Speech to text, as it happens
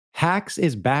Hacks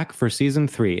is back for season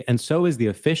 3, and so is the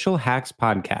official Hacks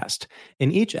podcast.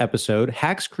 In each episode,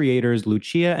 Hacks creators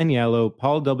Lucia Aniello,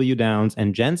 Paul W. Downs,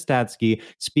 and Jen Statsky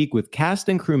speak with cast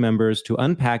and crew members to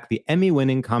unpack the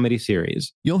Emmy-winning comedy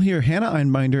series. You'll hear Hannah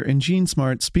Einbinder and Jean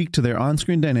Smart speak to their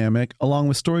on-screen dynamic, along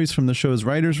with stories from the show's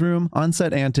writer's room,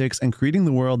 on-set antics, and creating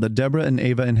the world that Deborah and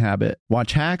Ava inhabit.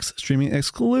 Watch Hacks, streaming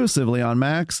exclusively on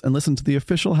Max, and listen to the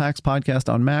official Hacks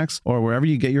podcast on Max or wherever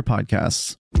you get your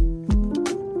podcasts.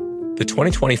 The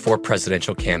 2024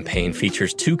 presidential campaign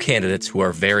features two candidates who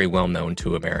are very well known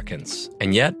to Americans.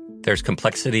 And yet, there's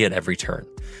complexity at every turn.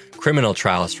 Criminal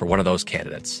trials for one of those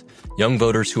candidates. Young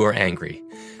voters who are angry.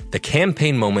 The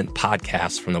Campaign Moment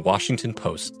podcast from the Washington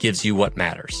Post gives you what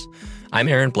matters. I'm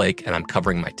Aaron Blake, and I'm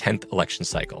covering my 10th election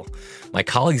cycle. My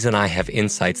colleagues and I have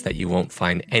insights that you won't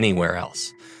find anywhere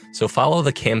else. So follow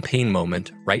The Campaign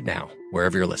Moment right now,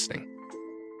 wherever you're listening.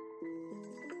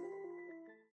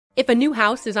 If a new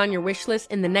house is on your wish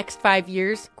list in the next 5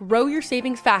 years, grow your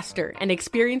savings faster and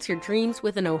experience your dreams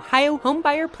with an Ohio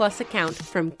Homebuyer Plus account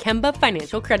from Kemba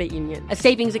Financial Credit Union. A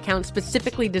savings account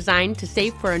specifically designed to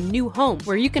save for a new home,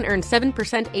 where you can earn 7%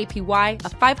 APY,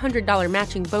 a $500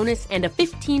 matching bonus, and a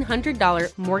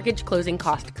 $1,500 mortgage closing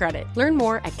cost credit. Learn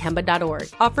more at Kemba.org.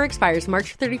 Offer expires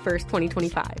March 31st,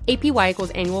 2025. APY equals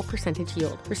annual percentage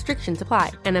yield. Restrictions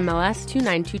apply. NMLS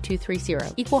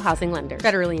 292230. Equal housing lender.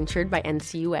 Federally insured by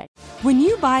NCUA. When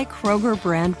you buy Kroger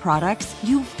brand products,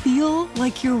 you feel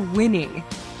like you're winning.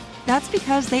 That's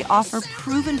because they offer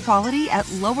proven quality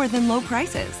at lower than low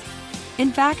prices.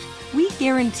 In fact, we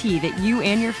guarantee that you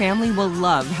and your family will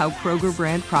love how Kroger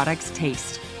brand products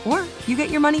taste, or you get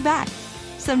your money back.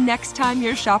 So next time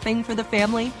you're shopping for the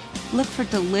family, look for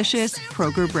delicious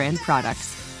Kroger brand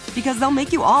products, because they'll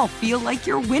make you all feel like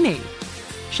you're winning.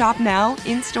 Shop now,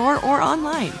 in-store, or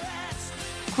online.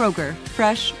 Kroger,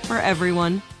 fresh for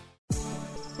everyone.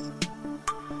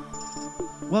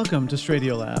 Welcome to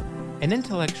Stradiolab, An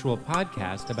intellectual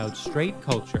podcast about straight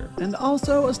culture. and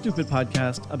also a stupid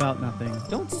podcast about nothing.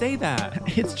 Don't say that.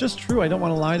 It's just true. I don't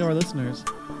want to lie to our listeners.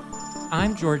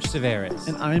 I'm George Severus.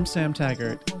 And I'm Sam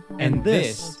Taggart. And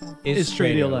this is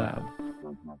Stradiolab.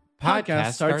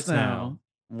 Podcast starts now.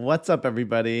 What's up,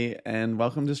 everybody, and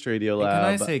welcome to Stradiolab. Can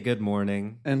I say good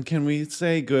morning? And can we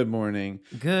say good morning?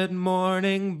 Good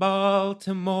morning,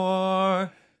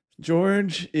 Baltimore.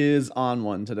 George is on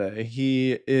one today.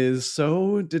 He is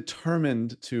so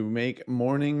determined to make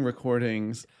morning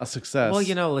recordings a success.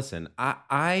 Well, listen,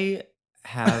 I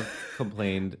have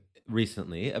complained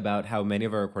recently about how many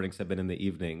of our recordings have been in the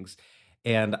evenings.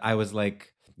 And I was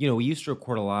like, we used to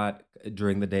record a lot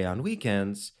during the day on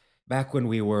weekends back when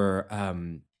we were,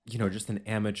 just an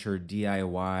amateur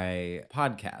DIY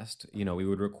podcast. We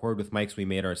would record with mics we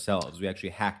made ourselves. We actually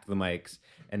hacked the mics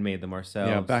and made them ourselves.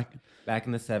 Yeah, back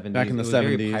in the 70s. Back in the it was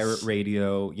 70s. Very pirate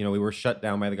radio. We were shut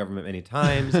down by the government many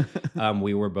times.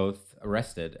 We were both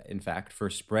arrested, in fact, for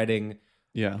spreading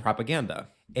propaganda.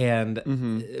 And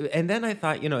and then I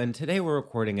thought, and today we're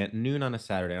recording at noon on a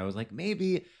Saturday. And I was like,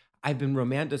 maybe I've been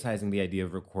romanticizing the idea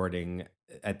of recording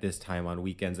at this time on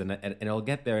weekends, and it'll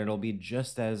get there, and I'll be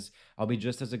just as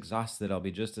exhausted. I'll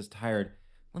be just as tired.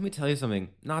 Let me tell you something,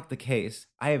 not the case.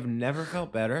 I have never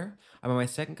felt better. I'm on my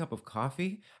second cup of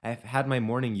coffee. I've had my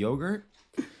morning yogurt.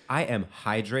 I am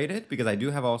hydrated because I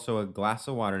do have also a glass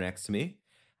of water next to me.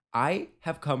 I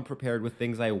have come prepared with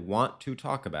things I want to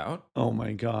talk about. Oh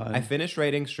my God. I finished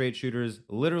writing Straight Shooters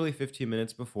literally 15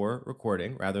 minutes before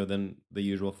recording rather than the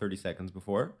usual 30 seconds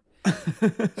before.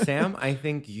 Sam, I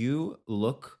think you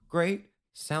look great,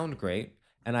 sound great,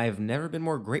 and I have never been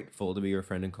more grateful to be your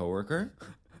friend and coworker.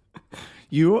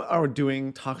 You are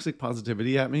doing toxic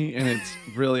positivity at me, and it's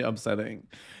really upsetting.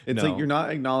 It's like you're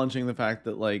not acknowledging the fact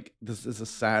that this is a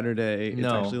Saturday. It's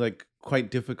actually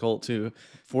quite difficult to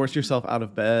force yourself out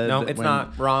of bed. No, it's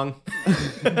not. Wrong.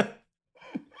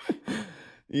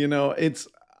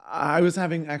 I was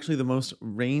having actually the most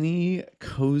rainy,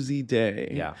 cozy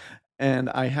day. Yeah. And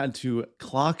I had to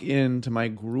clock in to my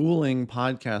grueling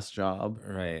podcast job.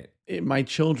 Right. My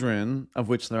children, of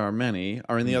which there are many,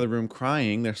 are in the other room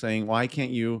crying. They're saying, why can't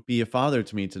you be a father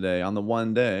to me today on the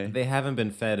one day? They haven't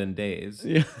been fed in days.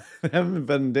 Yeah, they haven't been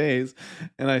fed in days.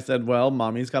 And I said, well,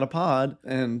 mommy's got a pod.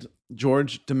 And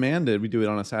George demanded we do it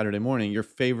on a Saturday morning, your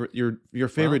favorite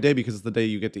day, because it's the day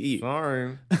you get to eat.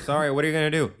 Sorry. What are you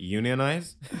going to do?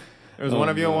 Unionize? There's one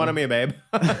of you and one of me, babe.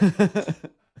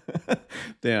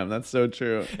 Damn, that's so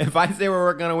true. If I say we're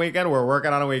working on a weekend, we're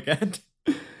working on a weekend.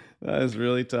 That is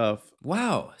really tough.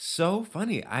 Wow, so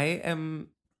funny.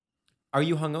 Are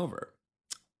you hungover?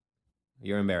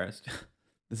 You're embarrassed.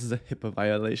 This is a HIPAA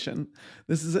violation.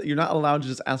 You're not allowed to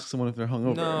just ask someone if they're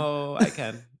hungover. No, I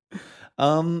can.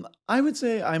 I would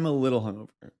say I'm a little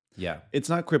hungover. Yeah. It's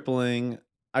not crippling.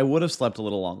 I would have slept a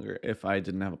little longer if I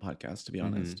didn't have a podcast, to be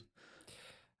honest.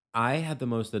 I had the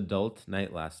most adult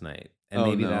night last night. And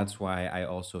maybe that's why I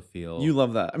also feel... You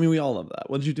love that. I mean, we all love that.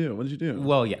 What did you do?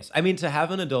 Well, yes. I mean, to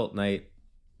have an adult night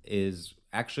is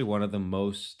actually one of the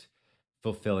most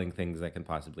fulfilling things that can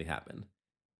possibly happen.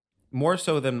 More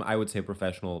so than, I would say,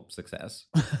 professional success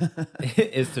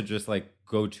is to just like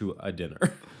go to a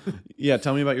dinner. Yeah,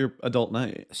 tell me about your adult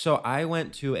night. So I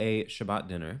went to a Shabbat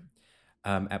dinner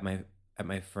at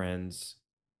my friend's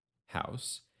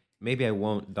house. Maybe I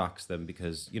won't dox them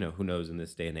because, who knows in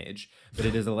this day and age. But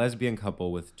it is a lesbian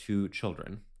couple with 2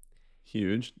 children.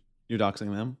 Huge. You're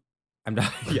doxing them? I'm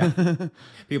not. Yeah.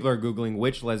 People are Googling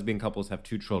which lesbian couples have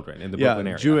 2 children in the Brooklyn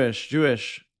area.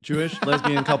 Jewish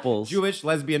lesbian couples. Jewish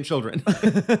lesbian children.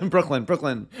 Brooklyn.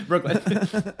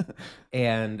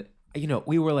 And,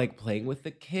 we were like playing with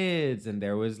the kids, and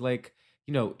there was like,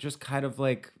 just kind of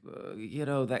like,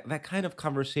 that kind of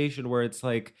conversation where it's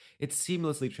like, it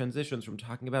seamlessly transitions from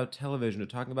talking about television to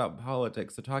talking about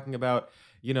politics to talking about,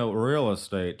 real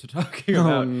estate to talking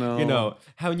about,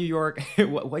 how New York,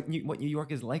 what New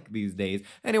York is like these days.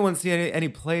 Anyone see any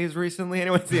plays recently?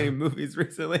 Anyone see any movies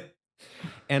recently?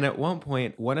 And at one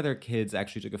point, one of their kids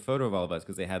actually took a photo of all of us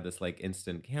because they had this like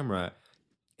instant camera.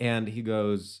 And he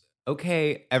goes,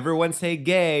 "Okay, everyone say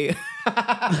gay."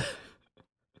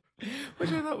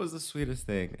 Which I thought was the sweetest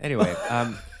thing. Anyway,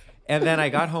 and then I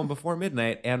got home before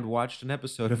midnight and watched an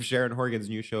episode of Sharon Horgan's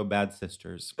new show, Bad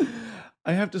Sisters.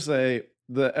 I have to say,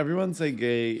 the everyone say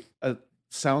gay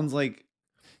sounds like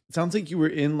you were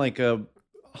in like a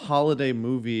holiday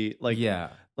movie,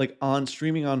 like on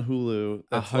streaming on Hulu.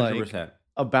 That's 100%. Like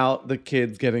about the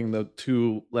kids getting the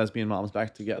 2 lesbian moms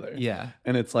back together. Yeah,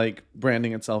 and it's like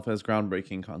branding itself as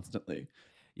groundbreaking constantly.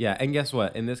 Yeah, and guess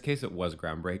what? In this case, it was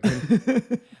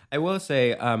groundbreaking. I will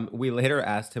say, we later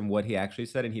asked him what he actually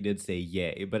said, and he did say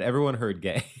yay, but everyone heard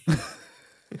gay.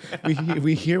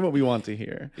 we hear what we want to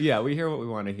hear. Yeah, we hear what we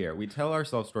want to hear. We tell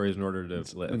ourselves stories in order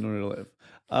to live.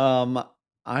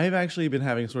 I've actually been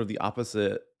having sort of the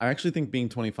opposite. I actually think being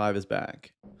 25 is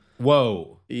back.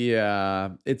 Whoa.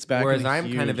 Yeah, it's back. Whereas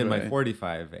I'm kind of in my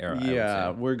 45 era. Yeah,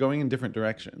 we're going in different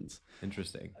directions.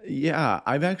 Interesting. Yeah,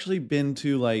 I've actually been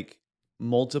to like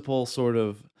multiple sort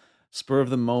of spur of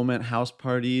the moment house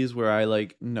parties where I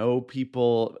like know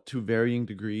people to varying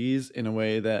degrees in a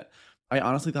way that I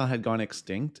honestly thought had gone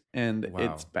extinct, and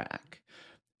it's back.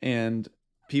 And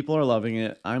people are loving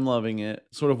it. I'm loving it.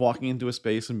 Sort of walking into a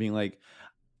space and being like,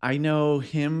 I know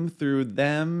him through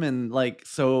them, and like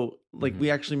we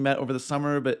actually met over the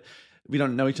summer, but we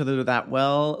don't know each other that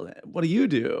well. What do you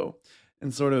do?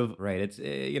 And sort of it's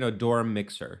dorm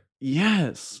mixer.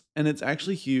 Yes, and it's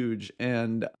actually huge,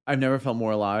 and I've never felt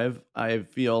more alive. I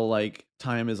feel like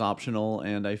time is optional,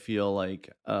 and I feel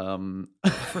like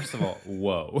first of all,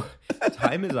 whoa,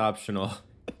 time is optional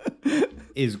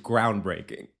is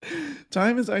groundbreaking.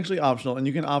 Time is actually optional, and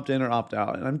you can opt in or opt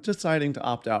out, and I'm deciding to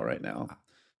opt out right now.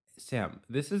 Sam,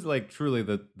 this is like truly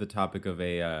the topic of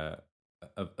a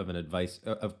of an advice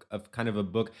of kind of a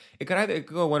book. It could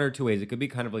go one or two ways. It could be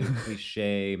kind of like a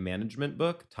cliche management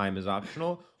book, Time is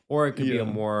Optional, or it could be a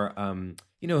more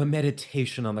a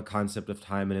meditation on the concept of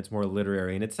time, and it's more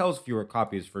literary, and it sells fewer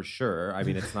copies for sure. I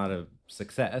mean, it's not a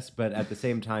success, but at the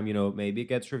same time, maybe it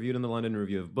gets reviewed in the London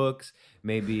Review of Books.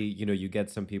 Maybe you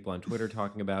get some people on Twitter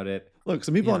talking about it. Look,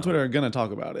 some people on Twitter are gonna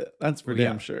talk about it. That's for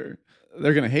damn sure.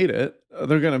 They're gonna hate it.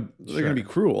 They're gonna be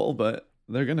cruel, but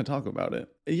they're gonna talk about it.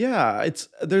 Yeah,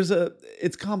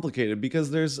 it's complicated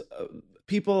because there's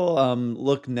people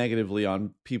look negatively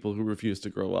on people who refuse to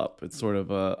grow up. It's sort of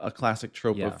a classic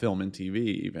trope of film and TV,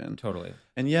 even. Totally.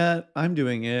 And yet I'm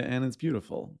doing it, and it's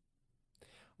beautiful.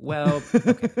 Well,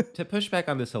 okay. To push back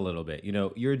on this a little bit,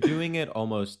 you're doing it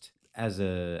almost as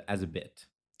a bit.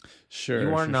 Sure.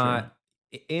 You are not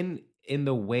in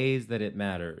the ways that it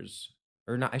matters.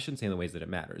 Or not, I shouldn't say in the ways that it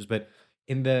matters, but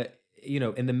in the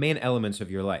main elements of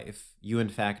your life, you in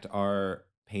fact are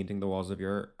painting the walls of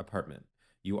your apartment.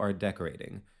 You are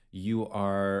decorating. You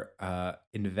are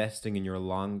investing in your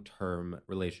long-term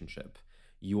relationship.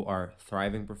 You are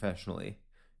thriving professionally.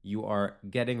 You are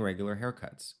getting regular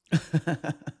haircuts.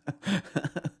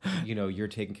 You're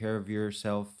taking care of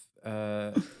yourself,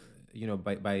 by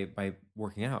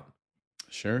working out.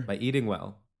 Sure. By eating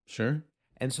well. Sure.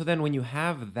 And so then when you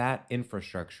have that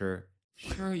infrastructure,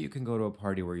 sure, you can go to a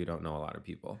party where you don't know a lot of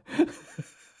people.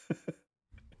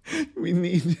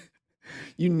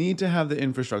 You need to have the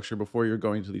infrastructure before you're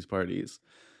going to these parties.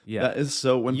 Yeah. That is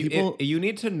so when people... You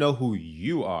need to know who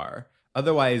you are.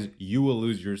 Otherwise, you will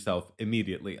lose yourself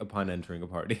immediately upon entering a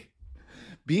party.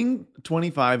 Being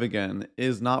 25 again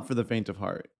is not for the faint of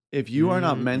heart. If you are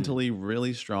not mentally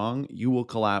really strong, you will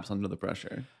collapse under the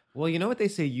pressure. Well, you know what they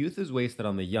say, youth is wasted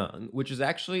on the young, which is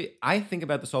actually, I think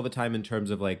about this all the time in terms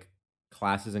of like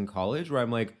classes in college where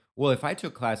I'm like, well, if I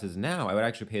took classes now, I would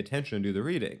actually pay attention and do the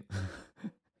reading.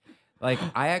 Like,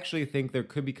 I actually think there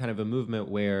could be kind of a movement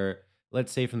where,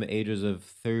 let's say from the ages of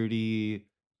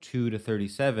 32 to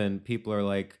 37, people are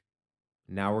like,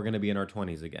 now we're going to be in our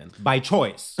 20s again. By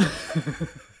choice.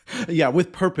 Yeah,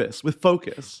 with purpose, with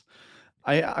focus.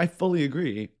 I fully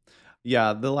agree.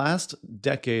 Yeah, the last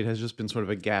decade has just been sort of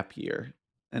a gap year.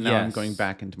 And now I'm going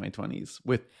back into my 20s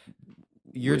with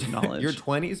knowledge. Your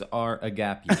 20s are a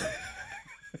gap year.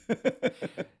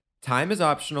 Time is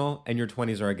optional, and your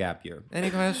 20s are a gap year. Any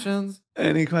questions?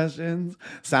 Any questions?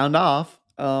 Sound off.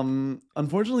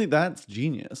 Unfortunately, that's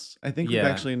genius. I think we've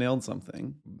actually nailed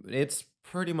something. It's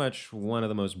pretty much one of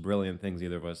the most brilliant things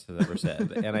either of us has ever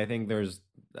said. And I think there's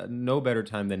no better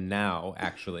time than now,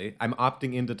 actually. I'm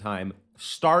opting into time,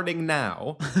 starting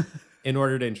now, in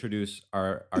order to introduce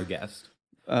our guest.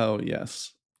 Oh,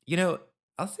 yes. You know,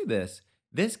 I'll say this.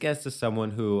 This guest is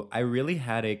someone who I really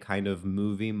had a kind of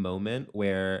movie moment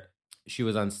where she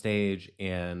was on stage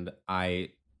and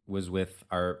I was with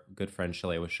our good friend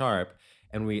Shalewa Sharp,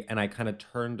 and I kind of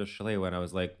turned to Shalewa and I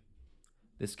was like,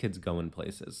 this kid's going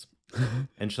places.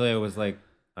 And Shalewa was like,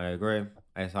 I agree.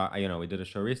 I saw, we did a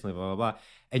show recently, blah, blah, blah.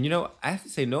 And, I have to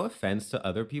say, no offense to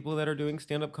other people that are doing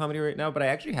stand-up comedy right now, but I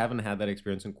actually haven't had that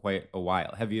experience in quite a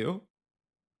while. Have you?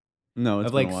 No,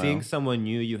 it's been a while. Seeing someone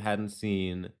new you hadn't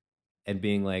seen and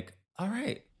being like, all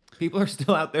right, people are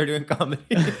still out there doing comedy.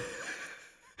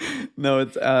 No,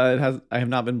 I have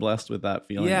not been blessed with that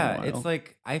feeling. Yeah, in a while. It's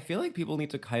like, I feel like people need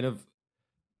to kind of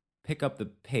pick up the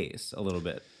pace a little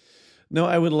bit. No,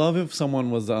 I would love if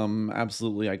someone was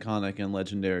absolutely iconic and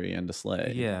legendary and to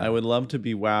slay. Yeah. I would love to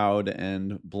be wowed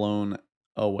and blown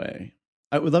away.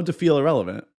 I would love to feel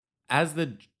irrelevant. As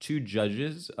the two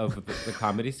judges of the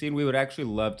comedy scene, we would actually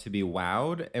love to be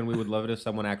wowed, and we would love it if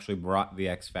someone actually brought the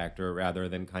X Factor rather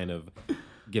than kind of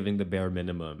giving the bare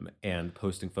minimum and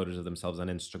posting photos of themselves on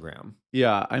Instagram.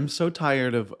 Yeah, I'm so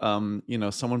tired of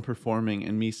someone performing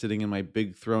and me sitting in my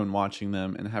big throne watching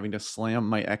them and having to slam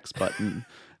my X button.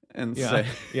 And say,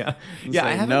 I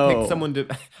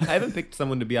haven't picked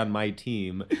someone to be on my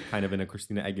team, kind of in a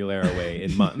Christina Aguilera way,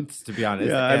 in months, to be honest.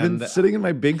 Yeah, I've been sitting in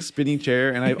my big spinny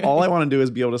chair, and all I want to do is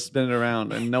be able to spin it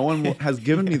around, and no one has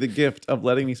given me the gift of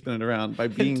letting me spin it around by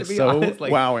being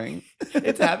wowing.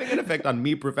 It's having an effect on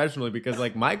me professionally because,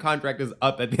 my contract is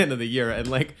up at the end of the year, and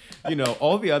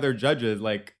all the other judges,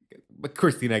 like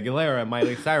Christina Aguilera,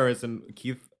 Miley Cyrus, and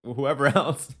Keith, whoever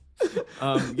else.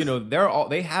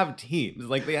 They have teams.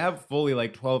 They have fully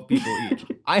 12 people each.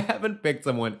 I haven't picked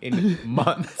someone in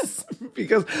months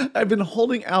because I've been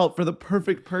holding out for the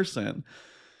perfect person.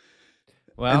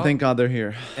 Well, and thank God they're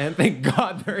here.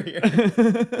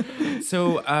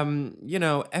 So,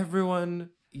 everyone,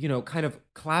 kind of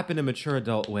clap in a mature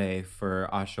adult way for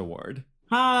Asha Ward.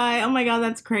 Hi. Oh my God,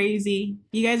 that's crazy.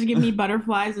 You guys are giving me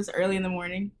butterflies this early in the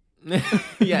morning.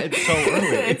 Yeah, it's so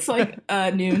early. It's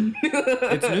noon.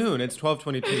 It's noon. It's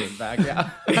 12:22 in fact.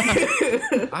 Yeah.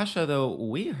 Asha, though,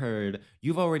 we heard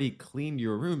you've already cleaned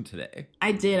your room today.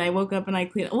 I did. I woke up and I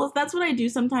cleaned. Well, that's what I do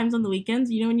sometimes on the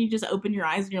weekends. When you just open your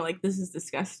eyes and you're like, this is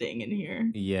disgusting in here.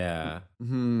 Yeah.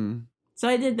 Hmm. So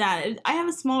I did that. I have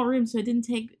a small room, so it didn't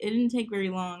take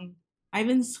very long. I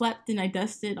even swept and I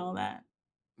dusted all that.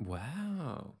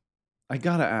 Wow. I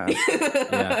gotta ask.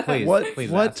 Yeah, please.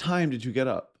 What time did you get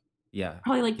up? Yeah.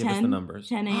 Probably Give us the numbers.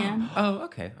 10 a.m. Oh,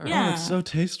 okay. All right. Yeah. Oh, that's so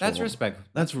tasteful. That's respectful.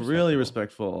 That's really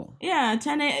respectful. Yeah,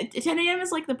 10 a.m.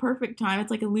 is the perfect time.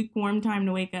 It's a lukewarm time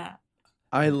to wake up.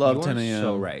 I love 10 a.m.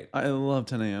 So right. I love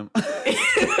 10 a.m.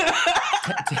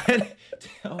 10,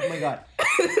 oh my God.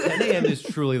 10 a.m. is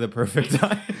truly the perfect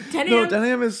time. 10 a.m. No, 10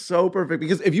 a.m. is so perfect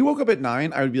because if you woke up at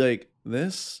 9, I would be like,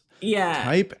 this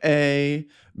type A,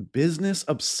 business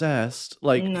obsessed,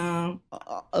 no.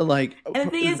 And the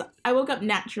thing is, I woke up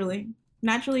naturally,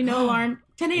 no alarm.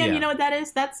 10 a.m. You know what that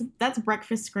is? That's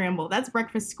breakfast scramble. That's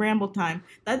breakfast scramble time.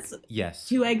 That's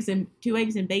two eggs and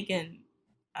bacon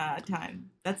time.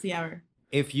 That's the hour.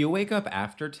 If you wake up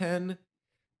after 10,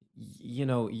 you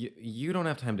don't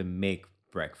have time to make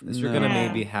breakfast. You're gonna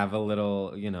maybe have a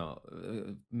little,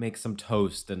 make some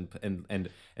toast and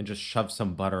just shove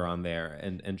some butter on there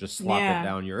and just slop it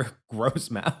down your gross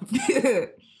mouth.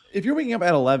 If you're waking up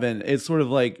at 11, it's sort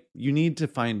of you need to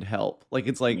find help.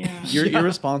 You're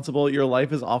irresponsible. Your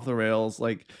life is off the rails.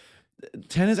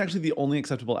 10 is actually the only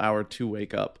acceptable hour to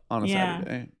wake up on a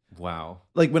Saturday. Wow.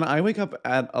 When I wake up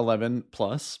at 11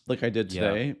 plus, like I did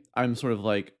today, I'm sort of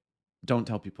don't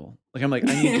tell people. Like, I'm like,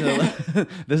 I need to,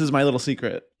 this is my little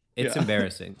secret. It's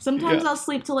embarrassing. Sometimes I'll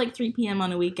sleep till like 3 p.m.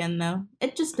 on a weekend, though.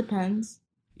 It just depends.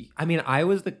 I mean, I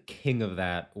was the king of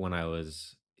that when I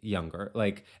was younger,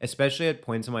 like especially at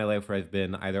points in my life where I've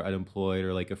been either unemployed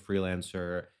or like a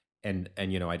freelancer, and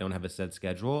you know, I don't have a set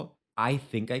schedule. I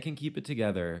think I can keep it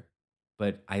together,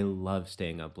 but I love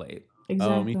staying up late.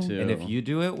 Exactly. Oh, me too. And if you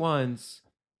do it once,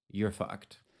 you're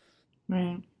fucked.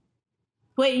 Right.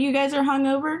 Wait, you guys are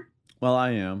hungover? Well,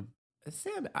 I am.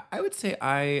 Sam, I would say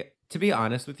to be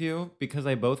honest with you, because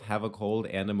I both have a cold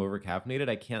and I'm overcaffeinated,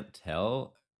 I can't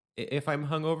tell if I'm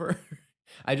hungover.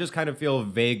 I just kind of feel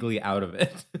vaguely out of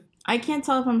it. I can't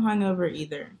tell if I'm hungover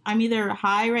either. I'm either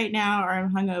high right now or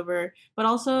I'm hungover. But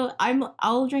also,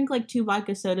 I'll drink like 2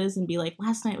 vodka sodas and be like,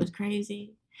 last night was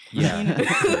crazy. Yeah. You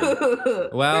know?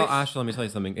 Well, Asha, let me tell you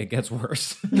something. It gets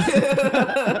worse.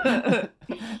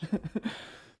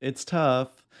 It's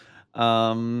tough.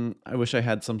 I wish I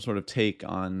had some sort of take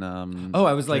on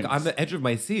I was drinks. Like on the edge of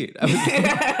my seat.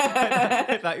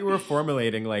 I thought you were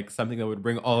formulating like something that would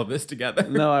bring all of this together.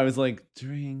 No, I was like,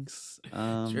 drinks.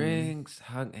 Drinks,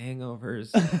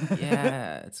 hangovers.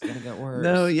 Yeah, it's gonna get worse.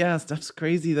 No, yeah, stuff's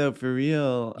crazy though, for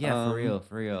real. Yeah,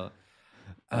 for real.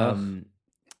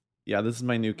 Yeah, this is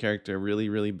my new character. Really,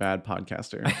 really bad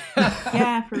podcaster.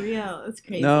 Yeah, for real. It's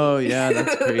crazy. No, yeah,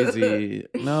 that's crazy.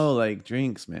 No, like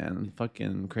drinks, man.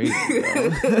 Fucking crazy.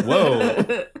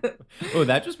 Whoa. Oh,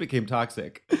 that just became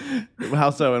toxic.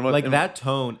 How so? And what? Like that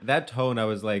tone, I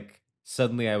was like,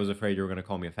 suddenly I was afraid you were going to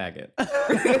call me a faggot.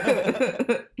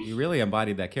 You really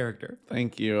embodied that character.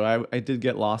 Thank you. I did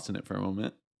get lost in it for a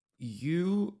moment.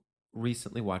 You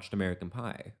recently watched American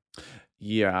Pie.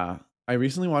 Yeah. I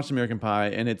recently watched American Pie,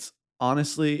 and it's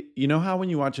honestly, you know how when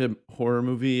you watch a horror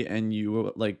movie and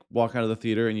you like walk out of the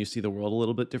theater and you see the world a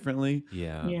little bit differently?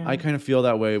 Yeah. I kind of feel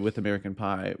that way with American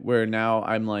Pie, where now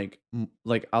I'm like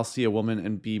I'll see a woman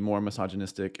and be more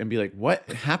misogynistic and be like,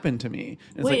 what happened to me?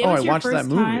 And it's Wait, like, I watched that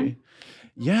movie. Time?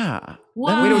 Yeah.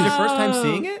 Wait, it was your first time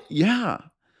seeing it? Yeah.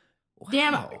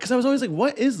 Damn. Because I was always like,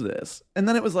 what is this? And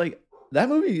then it was like, that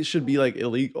movie should be like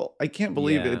illegal. I can't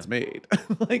believe it's made.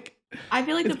 Like, I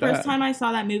feel like the first time I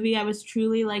saw that movie, I was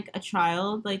truly like a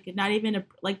child, like not even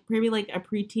maybe like a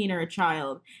preteen or a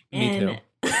child. And me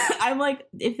too. I'm like,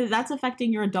 if that's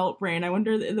affecting your adult brain, I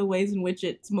wonder the ways in which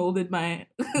it's molded my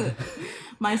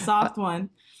my soft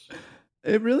one.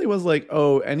 It really was like,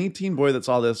 oh, any teen boy that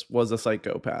saw this was a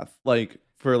psychopath, like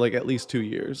for like at least 2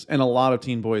 years, and a lot of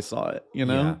teen boys saw it. You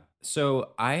know. Yeah.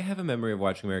 So I have a memory of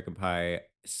watching American Pie.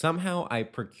 Somehow I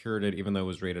procured it, even though it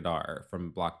was rated R,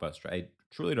 from Blockbuster. I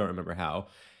truly don't remember how.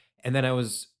 And then I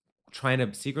was trying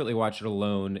to secretly watch it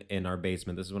alone in our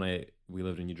basement. This is when we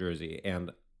lived in New Jersey, and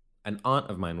an aunt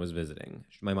of mine was visiting,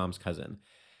 my mom's cousin.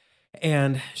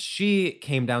 And she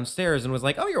came downstairs and was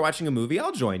like, oh, you're watching a movie?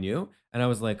 I'll join you. And I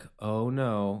was like, oh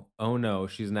no.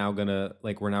 She's now gonna,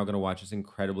 like, we're now gonna watch this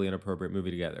incredibly inappropriate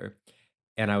movie together.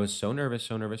 And I was so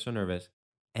nervous.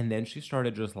 And then she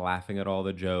started just laughing at all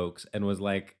the jokes and was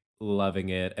like loving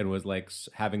it and was like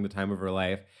having the time of her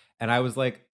life. And I was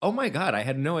like, oh my God, I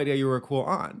had no idea you were a cool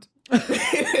aunt.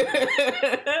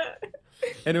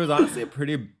 And it was honestly a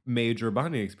pretty major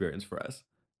bonding experience for us.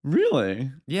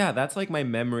 Really? Yeah, that's like my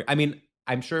memory. I mean,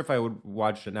 I'm sure if I would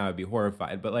watch it now, I'd be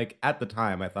horrified. But like at the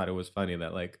time, I thought it was funny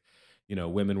that like, you know,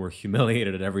 women were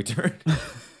humiliated at every turn.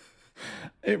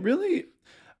 It really...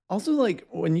 Also, like,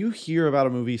 when you hear about a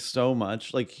movie so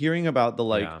much, like, hearing about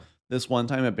this one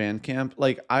time at band camp,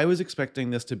 like, I was expecting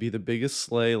this to be the biggest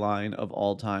slay line of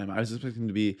all time. I was expecting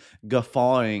to be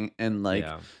guffawing and, like,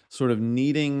 sort of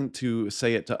needing to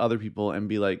say it to other people and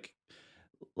be like,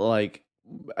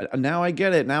 now I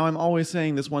get it. Now I'm always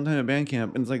saying this one time at band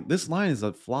camp. And it's like, this line is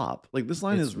a flop. Like, this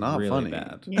line is not really funny.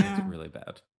 Bad. Yeah. It's really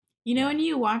bad. You know, when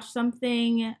you watch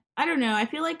something, I don't know, I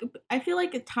feel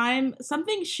like a time,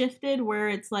 something shifted where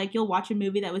it's like you'll watch a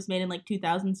movie that was made in like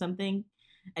 2000 something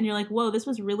and you're like, whoa, this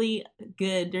was really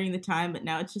good during the time, but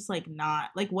now it's just like not.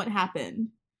 Like, what happened?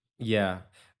 Yeah.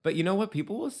 But you know what?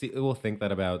 People will think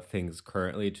that about things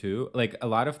currently too. Like a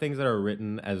lot of things that are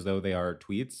written as though they are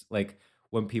tweets, like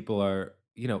when people are,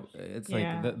 you know, it's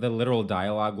like the literal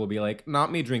dialogue will be like,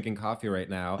 not me drinking coffee right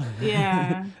now.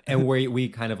 Yeah. And we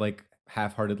kind of like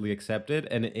half-heartedly accepted,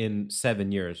 and in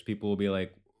 7 years people will be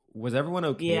like, was everyone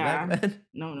okay back then?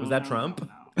 No, was that Trump?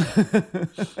 No.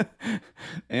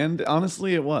 And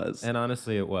honestly it was.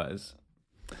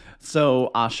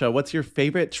 So Asha, what's your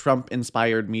favorite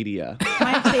Trump-inspired media?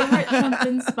 My favorite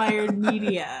Trump-inspired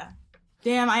media.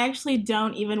 Damn, I actually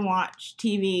don't even watch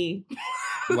TV.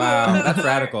 Wow, that's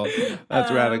radical.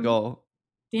 That's radical.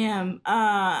 Damn.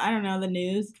 I don't know, the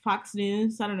news, Fox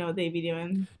News. I don't know what they'd be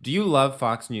doing. Do you love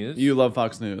Fox News? You love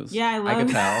Fox News. Yeah, I love. I can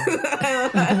tell.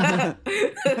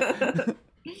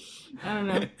 I don't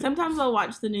know. Sometimes I'll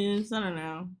watch the news. I don't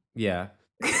know. Yeah.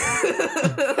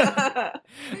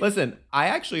 Listen, I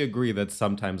actually agree that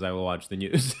sometimes I will watch the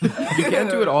news. You can't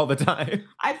do it all the time.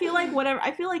 I feel like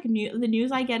the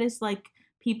news I get is like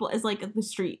people is like the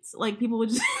streets. Like people would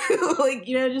just like,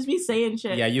 just be saying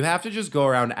shit. Yeah, you have to just go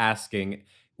around asking.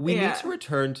 We need to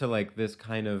return to like this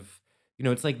kind of,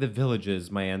 it's like the villages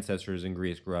my ancestors in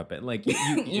Greece grew up in. Like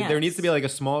yes. There needs to be like a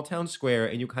small town square,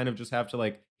 and you kind of just have to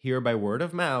like hear by word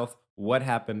of mouth what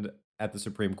happened at the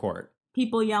Supreme Court.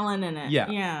 People yelling in it.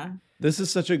 Yeah. This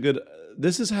is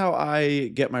how I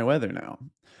get my weather now.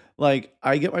 Like,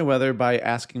 I get my weather by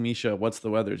asking Misha, what's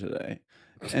the weather today?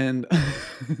 And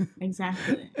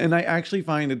exactly. And I actually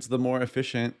find it's the more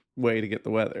efficient way to get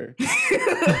the weather.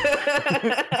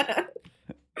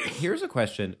 Here's a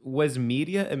question. Was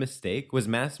media a mistake? Was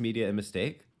mass media a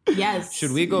mistake? Yes.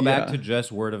 Should we go back to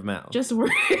just word of mouth? Just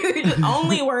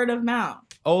only word of mouth.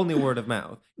 Only word of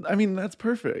mouth. I mean, that's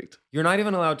perfect. You're not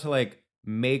even allowed to like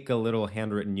make a little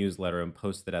handwritten newsletter and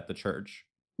post it at the church.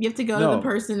 You have to go to the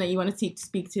person that you want to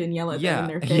speak to and yell at them in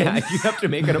their face. Yeah, you have to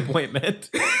make an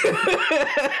appointment.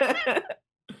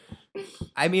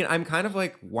 I mean, I'm kind of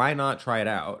like, why not try it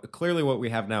out? Clearly what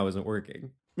we have now isn't working.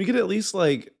 We could at least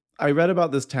like, I read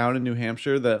about this town in New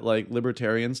Hampshire that like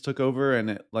libertarians took over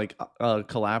and it like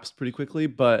collapsed pretty quickly.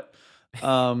 But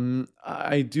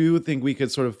I do think we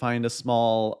could sort of find a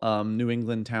small New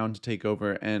England town to take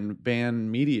over and ban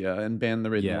media and ban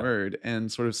the written word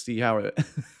and sort of see how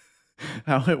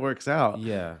it works out.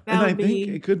 Yeah. And I think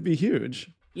it could be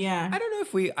huge. Yeah. I don't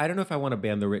know if I want to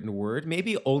ban the written word.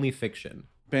 Maybe only fiction.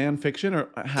 Ban fiction or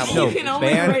have you can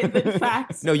only write the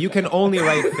facts. No, you can only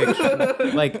write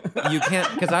fiction. Like you can't,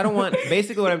 because I don't want.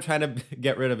 Basically, what I'm trying to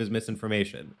get rid of is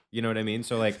misinformation. You know what I mean?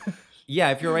 So like, yeah,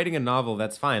 if you're writing a novel,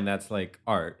 that's fine. That's like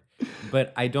art.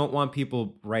 But I don't want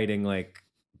people writing like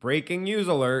breaking news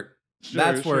alert.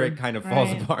 That's where it kind of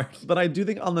falls apart. But I do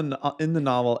think in the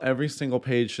novel, every single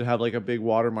page should have like a big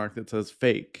watermark that says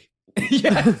fake.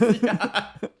 Yeah.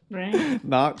 Right.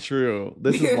 Not true.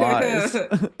 This is lies.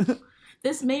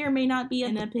 This may or may not be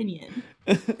an opinion.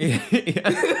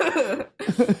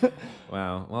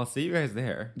 Wow. Well, I'll see you guys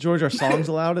there. George, are songs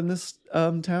allowed in this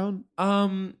town?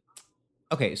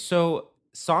 Okay, so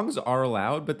songs are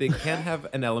allowed, but they can't have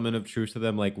an element of truth to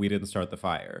them, like we didn't start the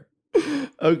fire.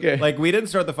 Okay. Like we didn't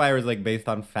start the fire is like based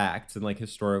on facts and like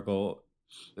historical,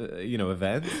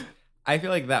 events. I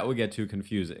feel like that would get too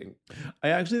confusing. I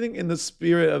actually think in the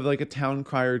spirit of like a town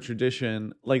crier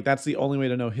tradition, like that's the only way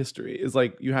to know history is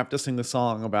like you have to sing the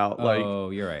song about like. Oh,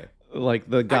 you're right. Like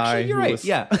the guy. Actually, you're who right. Was...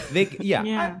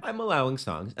 Yeah. I'm allowing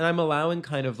songs, and I'm allowing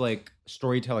kind of like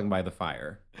storytelling by the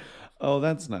fire. Oh,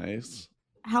 that's nice.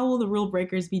 How will the rule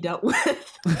breakers be dealt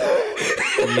with?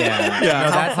 Yeah.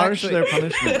 No, how harsh their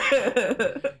punishment.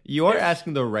 You're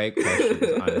asking the right questions,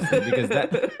 honestly, because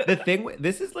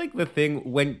this is like the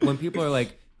thing when people are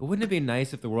like, wouldn't it be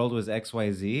nice if the world was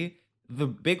XYZ? The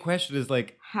big question is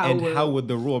like, how would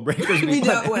the rule breakers be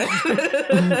dealt with?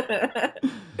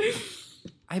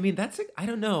 I mean, I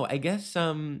don't know. I guess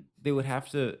they would have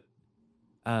to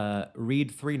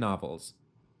read 3 novels.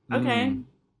 Okay.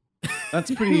 That's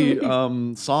pretty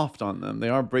soft on them. They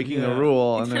are breaking a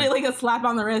rule. It's really like a slap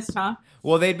on the wrist, huh?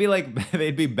 Well, they'd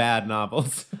be bad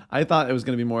novels. I thought it was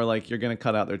going to be more like you're going to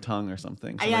cut out their tongue or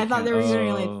something. So I thought they were going to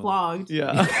be like flogged.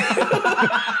 Yeah.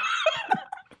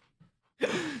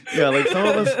 Yeah, like some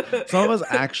of us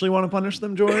actually want to punish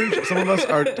them, George. Some of us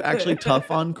are actually tough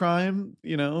on crime,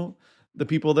 the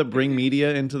people that bring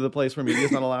media into the place where media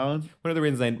is not allowed. One of the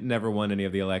reasons I never won any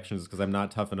of the elections is because I'm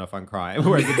not tough enough on crime,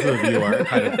 whereas the two of you are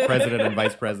kind of president and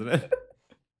vice president.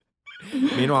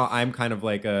 Meanwhile, I'm kind of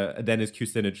like a Dennis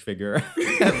Kucinich figure,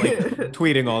 and like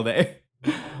tweeting all day.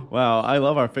 Wow, I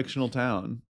love our fictional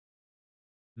town.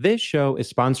 This show is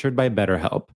sponsored by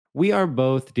BetterHelp. We are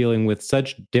both dealing with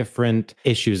such different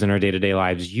issues in our day-to-day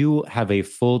lives. You have a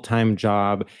full-time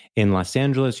job in Los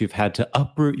Angeles. You've had to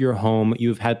uproot your home.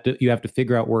 You have to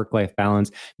figure out work-life balance.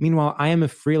 Meanwhile, I am a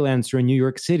freelancer in New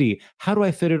York City. How do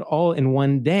I fit it all in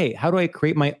one day? How do I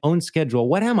create my own schedule?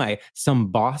 What am I, some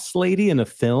boss lady in a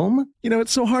film?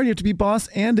 It's so hard. You have to be boss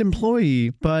and employee.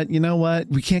 But you know what?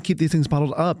 We can't keep these things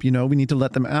bottled up. We need to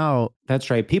let them out. That's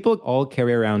right. People all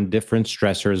carry around different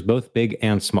stressors, both big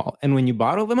and small. And when you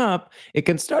bottle them up, it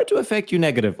can start to affect you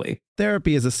negatively.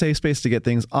 Therapy is a safe space to get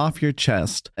things off your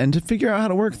chest and to figure out how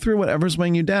to work through whatever's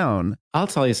weighing you down. I'll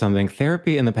tell you something.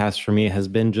 Therapy in the past for me has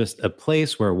been just a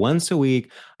place where once a week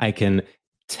I can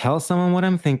tell someone what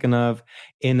I'm thinking of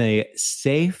in a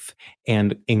safe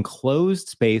and enclosed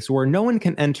space where no one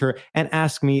can enter and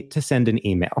ask me to send an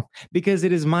email, because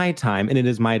it is my time and it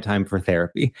is my time for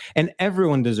therapy. And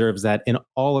everyone deserves that in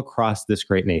all across this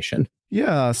great nation.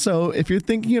 Yeah, so if you're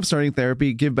thinking of starting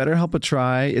therapy, give BetterHelp a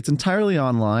try. It's entirely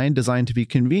online, designed to be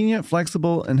convenient,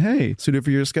 flexible, and hey, suited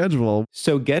for your schedule.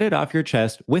 So get it off your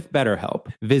chest with BetterHelp.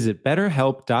 Visit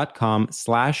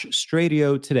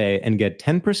betterhelp.com/Stradio today and get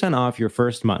 10% off your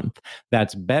first month.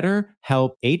 That's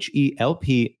BetterHelp,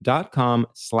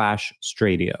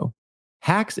 HELP.com/Stradio.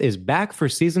 Hacks is back for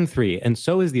season 3, and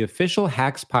so is the official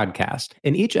Hacks podcast.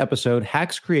 In each episode,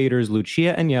 Hacks creators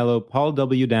Lucia Agnello, Paul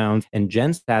W. Downs, and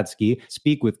Jen Statsky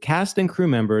speak with cast and crew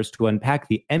members to unpack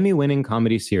the Emmy-winning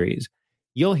comedy series.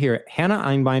 You'll hear Hannah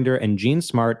Einbinder and Jean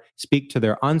Smart speak to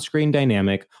their on-screen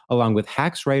dynamic, along with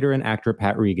Hacks writer and actor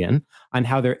Pat Regan, on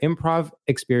how their improv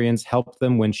experience helped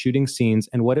them when shooting scenes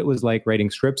and what it was like writing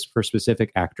scripts for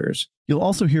specific actors. You'll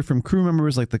also hear from crew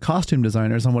members like the costume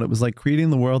designers on what it was like creating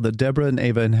the world that Deborah and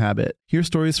Ava inhabit. Hear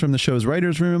stories from the show's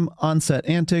writer's room, on-set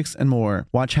antics, and more.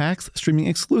 Watch Hacks streaming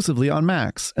exclusively on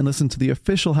Max, and listen to the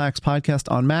official Hacks podcast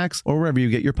on Max or wherever you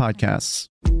get your podcasts.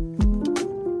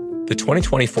 The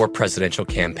 2024 presidential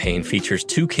campaign features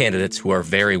 2 candidates who are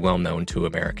very well known to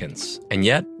Americans. And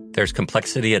yet, there's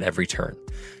complexity at every turn.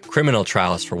 Criminal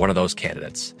trials for one of those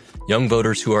candidates. Young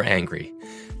voters who are angry.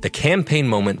 The Campaign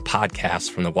Moment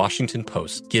podcast from the Washington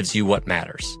Post gives you what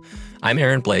matters. I'm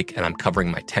Aaron Blake, and I'm covering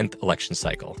my 10th election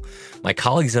cycle. My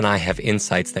colleagues and I have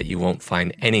insights that you won't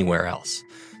find anywhere else.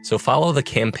 So follow The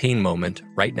Campaign Moment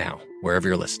right now, wherever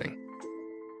you're listening.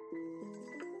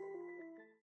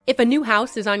 If a new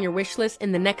house is on your wish list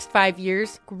in the next 5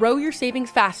 years, grow your savings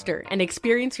faster and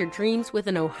experience your dreams with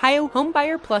an Ohio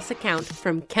Homebuyer Plus account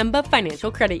from Kemba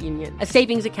Financial Credit Union. A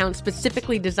savings account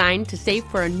specifically designed to save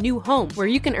for a new home, where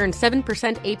you can earn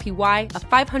 7% APY, a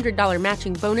 $500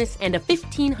 matching bonus, and a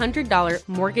 $1,500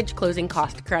 mortgage closing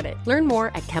cost credit. Learn more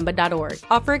at Kemba.org.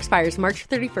 Offer expires March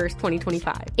 31st,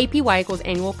 2025. APY equals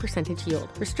annual percentage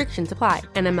yield. Restrictions apply.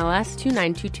 NMLS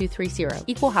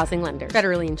 292230. Equal housing lender.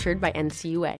 Federally insured by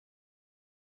NCUA.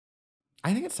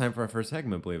 I think it's time for our first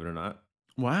segment, believe it or not.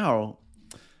 Wow.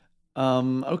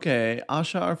 Okay,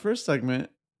 Asha, our first segment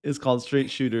is called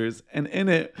Straight Shooters, and in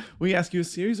it, we ask you a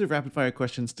series of rapid-fire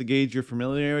questions to gauge your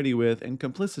familiarity with and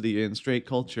complicity in straight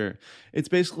culture. It's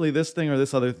basically this thing or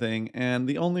this other thing, and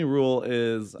the only rule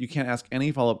is you can't ask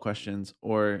any follow-up questions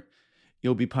or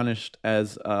you'll be punished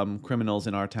as criminals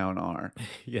in our town are.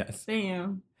 Yes.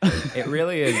 Damn. It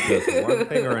really is just one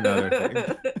thing or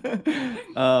another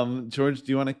thing. George,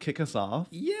 do you want to kick us off?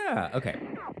 Yeah. Okay.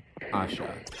 Asha.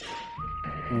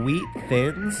 Wheat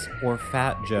Thins or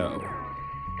Fat Joe?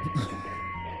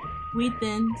 Wheat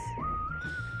Thins.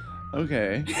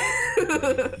 Okay.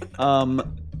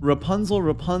 Rapunzel,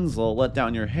 Rapunzel, let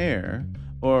down your hair,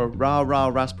 or Rah Rah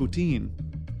Rasputin?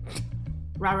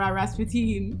 Rah Rah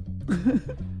Rasputin.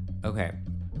 Okay.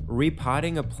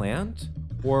 Repotting a plant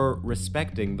or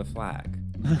respecting the flag?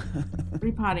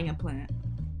 Repotting a plant.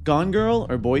 Gone Girl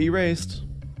or Boy Erased?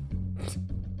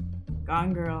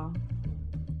 Gone Girl.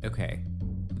 Okay.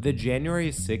 The January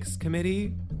 6th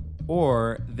committee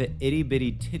or the Itty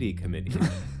Bitty Titty committee?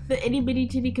 The Itty Bitty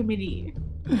Titty committee.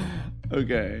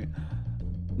 Okay.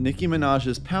 Nicki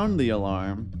Minaj's Pound the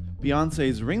Alarm,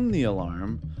 Beyonce's Ring the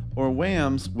Alarm, or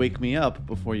Wham's Wake Me Up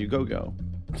Before You Go Go?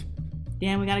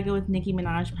 Damn, we gotta go with Nicki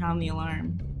Minaj, Pound the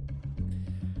Alarm.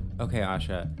 Okay,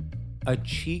 Asha. A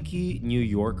cheeky New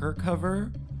Yorker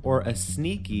cover or a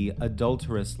sneaky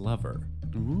adulterous lover?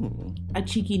 Ooh. A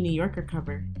cheeky New Yorker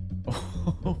cover.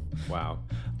 Wow.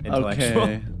 Intellectual.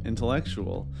 Okay,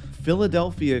 intellectual.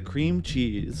 Philadelphia cream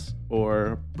cheese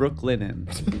or Brooklinen?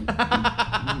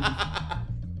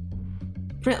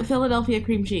 Philadelphia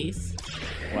cream cheese.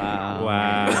 Wow.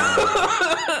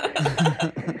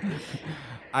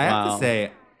 I have to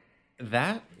say,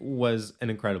 that was an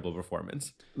incredible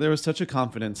performance. There was such a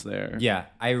confidence there. Yeah,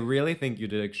 I really think you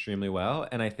did extremely well,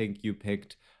 and I think you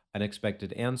picked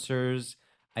unexpected answers.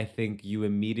 I think you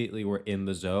immediately were in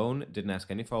the zone, didn't ask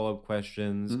any follow-up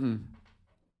questions. Mm-mm.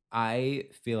 I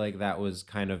feel like that was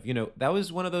kind of, that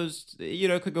was one of those,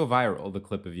 it could go viral, the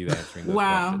clip of you answering those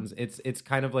questions. It's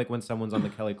kind of like when someone's on the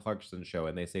Kelly Clarkson show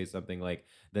and they say something like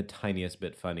the tiniest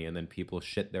bit funny and then people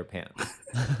shit their pants.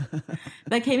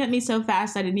 That came at me so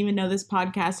fast, I didn't even know this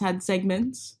podcast had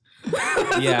segments.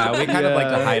 Yeah, we kind of like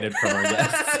to hide it from our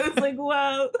guests. I was like,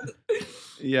 whoa.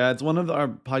 Yeah, it's one of our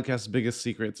podcast's biggest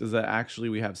secrets is that actually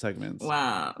we have segments.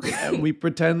 Wow. And we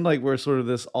pretend like we're sort of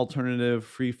this alternative,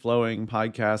 free-flowing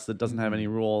podcast that doesn't have any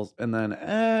rules. And then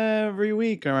every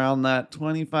week around that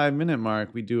 25-minute mark,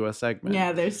 we do a segment.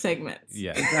 Yeah, there's segments.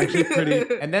 Yeah. It's actually pretty...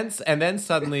 And then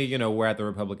suddenly, you know, we're at the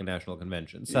Republican National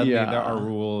Convention. Suddenly there are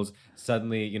rules.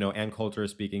 Suddenly, you know, Ann Coulter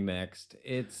is speaking next.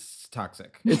 It's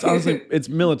toxic. It's honestly, it's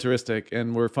militaristic,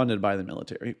 and we're funded by the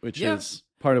military, which is...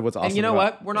 part of what's awesome. And you know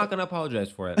what? We're not going to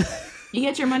apologize for it. You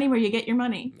get your money where you get your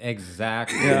money.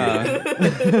 Exactly.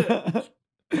 Yeah.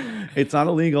 It's not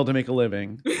illegal to make a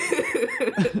living.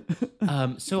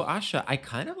 So Asha, I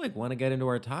kind of like want to get into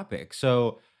our topic.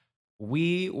 So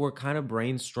we were kind of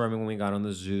brainstorming when we got on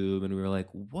the Zoom, and we were like,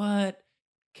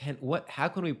 how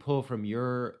can we pull from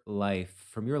your life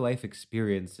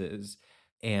experiences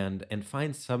and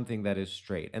find something that is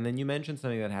straight? And then you mentioned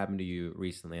something that happened to you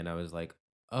recently, and I was like,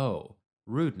 oh,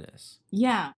 rudeness.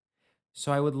 Yeah.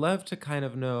 So I would love to kind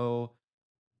of know,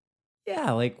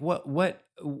 like what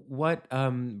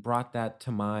brought that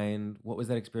to mind? What was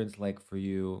that experience like for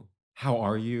you? How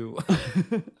are you?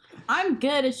 I'm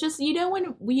good. It's just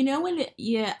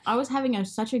I was having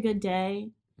such a good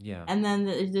day. Yeah. And then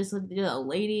there's this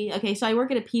lady. Okay, so I work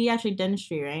at a pediatric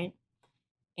dentistry, right?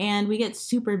 And we get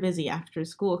super busy after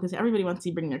school because everybody wants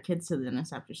to bring their kids to the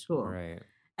dentist after school. Right.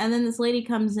 And then this lady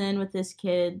comes in with this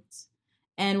kid,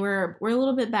 and we're a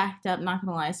little bit backed up, not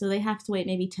gonna lie. So they have to wait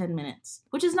maybe 10 minutes,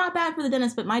 which is not bad for the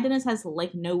dentist, but my dentist has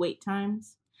like no wait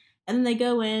times. And then they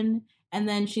go in, and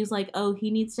then she's like, oh,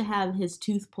 he needs to have his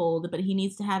tooth pulled, but he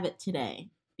needs to have it today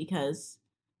because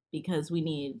we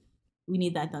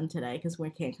need that done today because we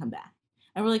can't come back.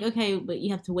 And we're like, okay, but you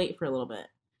have to wait for a little bit.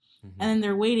 Mm-hmm. And then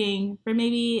they're waiting for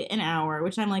maybe an hour,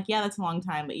 which I'm like, yeah, that's a long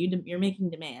time, but you're making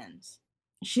demands.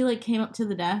 She like came up to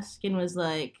the desk and was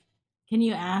like, can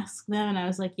you ask them? And I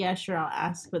was like, yeah, sure, I'll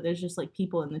ask, but there's just like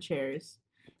people in the chairs.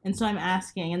 And so I'm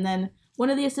asking, and then one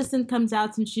of the assistants comes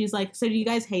out and she's like, so do you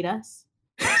guys hate us?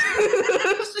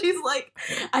 She's like,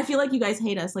 I feel like you guys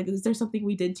hate us. Like, is there something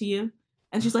we did to you?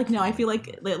 And she's like, no, I feel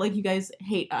like you guys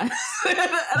hate us. And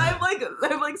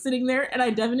I'm like sitting there, and I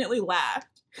definitely laughed.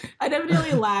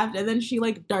 And then she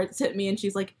like darts at me, and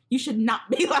she's like, you should not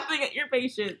be laughing at your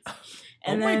patients.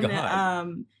 And then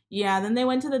then they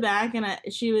went to the back, and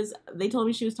they told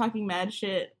me she was talking mad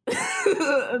shit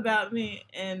about me,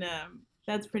 and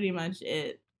that's pretty much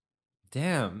it.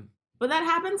 Damn. But that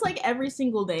happens like every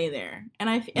single day there. And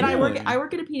I work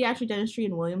at a pediatric dentistry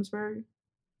in Williamsburg.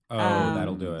 Oh,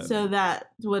 that'll do it. So that's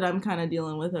what I'm kind of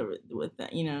dealing with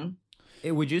that, you know.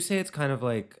 Would you say it's kind of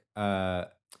like hipster,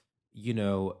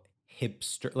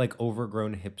 like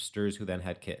overgrown hipsters who then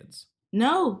had kids?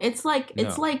 No, it's like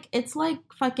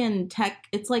fucking tech.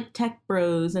 It's like tech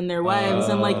bros and their wives,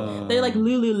 and like they're like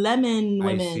Lululemon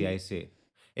women. I see.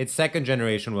 It's second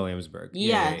generation Williamsburg.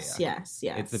 Yes.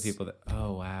 It's the people that.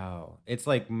 Oh wow! It's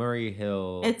like Murray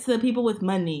Hill. It's the people with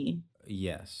money.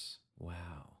 Yes. Wow.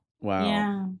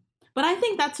 Yeah. But I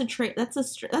think that's a trait. That's a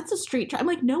street trait. I'm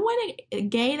like, no one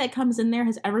gay that comes in there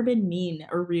has ever been mean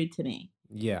or rude to me.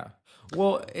 Yeah.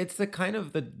 Well, it's the kind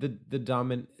of the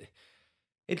dominant.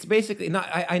 It's basically not.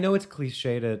 I know it's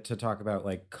cliche to talk about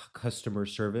like customer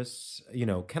service. You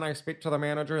know, can I speak to the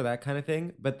manager? That kind of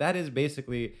thing. But that is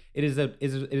basically it is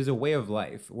a way of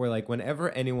life where like whenever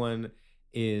anyone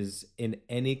is in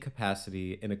any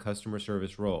capacity in a customer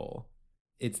service role,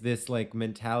 it's this like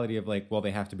mentality of like, well,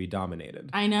 they have to be dominated.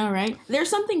 I know, right? There's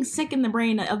something sick in the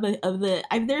brain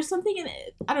there's something in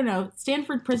it. I don't know.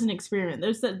 Stanford Prison Experiment.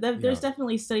 There's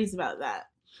definitely studies about that.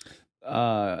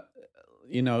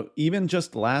 Even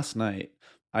just last night,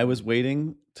 I was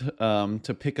waiting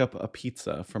to pick up a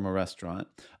pizza from a restaurant,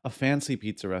 a fancy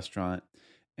pizza restaurant,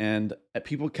 and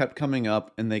people kept coming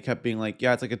up and they kept being like,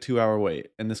 yeah, it's like a 2-hour wait.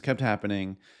 And this kept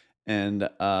happening. And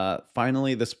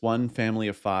finally, this one family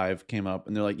of 5 came up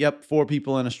and they're like, yep, 4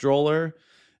 people in a stroller.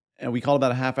 And we called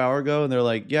about a half hour ago. And they're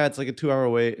like, yeah, it's like a 2-hour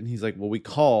wait. And he's like, well, we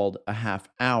called a half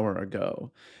hour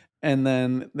ago. And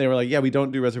then they were like, yeah, we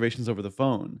don't do reservations over the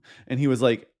phone. And he was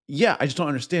like, yeah, I just don't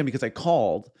understand because I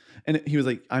called. And he was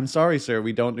like, I'm sorry, sir,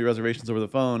 we don't do reservations over the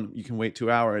phone. You can wait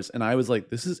 2 hours. And I was like,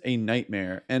 this is a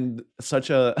nightmare. And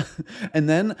and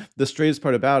then the straightest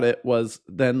part about it was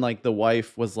then like the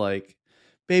wife was like,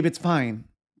 babe, it's fine.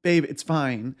 Babe, it's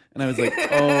fine. And I was like,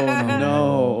 oh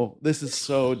no, this is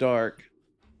so dark.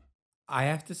 I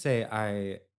have to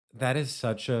say, that is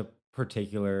such a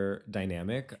particular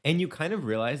dynamic. And you kind of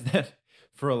realize that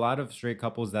for a lot of straight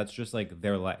couples, that's just like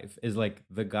their life is like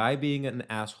the guy being an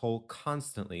asshole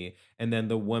constantly. And then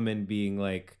the woman being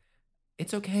like,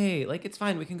 it's okay. Like, it's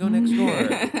fine. We can go next door.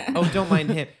 Oh, don't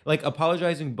mind him. Like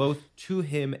apologizing both to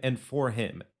him and for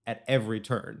him at every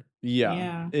turn.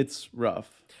 Yeah. It's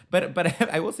rough. But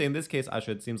I will say in this case, Asha,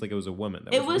 it seems like it was a woman.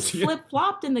 It was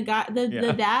flip-flopped, and the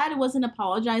dad wasn't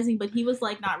apologizing, but he was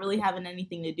like not really having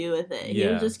anything to do with it. He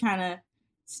was just kind of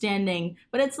standing.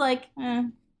 But it's like,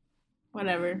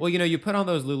 whatever. Well, you put on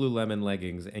those Lululemon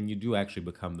leggings and you do actually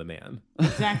become the man.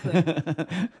 Exactly.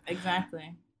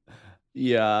 Exactly.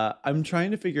 Yeah. I'm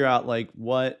trying to figure out like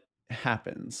what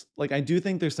happens. Like, I do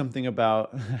think there's something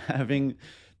about having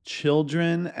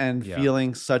children and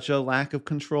feeling such a lack of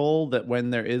control that when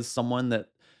there is someone that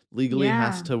legally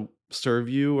has to serve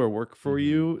you or work for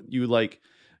you, you like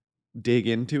dig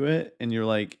into it, and you're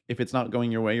like, if it's not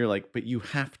going your way, you're like, but you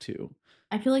have to.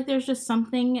 I feel like there's just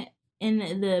something in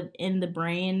the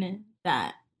brain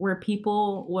that where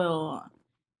people will,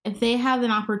 if they have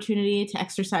an opportunity to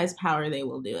exercise power, they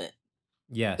will do it.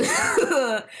 Yes.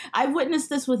 I've witnessed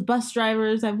this with bus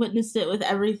drivers. I've witnessed it with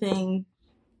everything.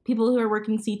 People who are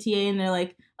working CTA, and they're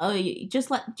like, oh,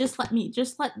 just let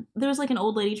there was like an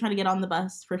old lady trying to get on the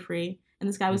bus for free, and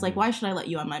this guy was like, why should I let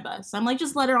you on my bus? I'm like,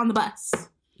 just let her on the bus.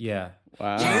 Yeah.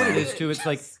 Wow. You know what it is too? It's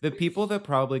like the people that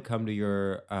probably come to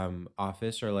your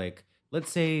office are like,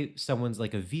 let's say someone's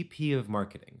like a VP of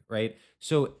marketing, right?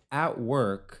 So at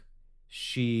work,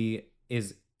 she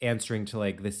is answering to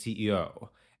like the CEO,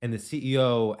 and the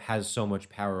CEO has so much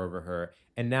power over her.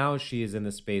 And now she is in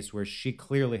the space where she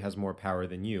clearly has more power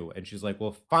than you. And she's like,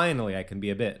 well, finally, I can be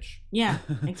a bitch. Yeah,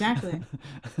 exactly.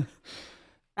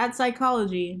 That's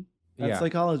psychology. That's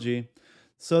psychology.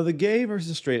 So the gay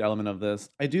versus straight element of this,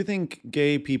 I do think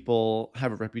gay people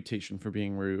have a reputation for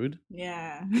being rude.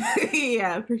 Yeah.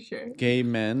 Yeah, for sure. Gay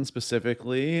men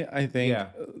specifically, I think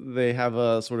they have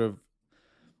a sort of,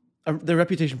 their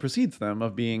reputation precedes them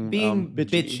of being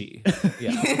bitchy.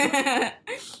 Yeah.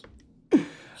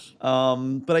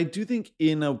 But I do think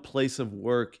in a place of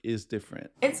work is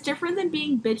different. It's different than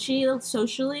being bitchy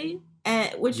socially,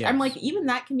 which I'm like, even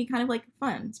that can be kind of like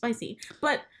fun, spicy.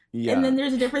 But and then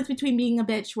there's a difference between being a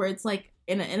bitch where it's like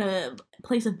in a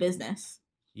place of business.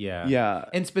 Yeah. Yeah.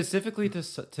 And specifically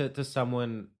to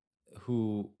someone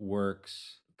who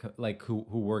works like who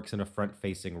works in a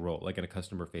front-facing role, like in a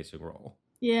customer-facing role.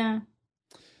 Yeah.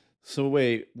 So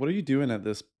wait, what are you doing at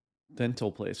this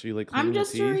dental place? Are you like I'm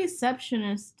just a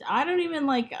receptionist. I don't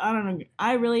know.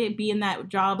 I really be in that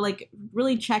job like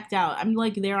really checked out. I'm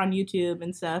like there on YouTube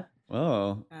and stuff.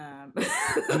 Oh.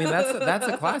 I mean that's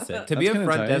a classic. To be a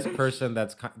front desk person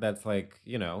that's like,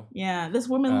 Yeah, this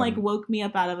woman like woke me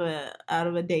up out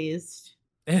of a daze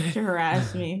to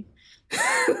harass me.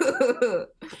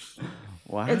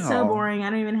 Wow. It's so boring. I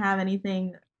don't even have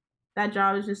anything. That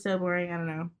job is just so boring. I don't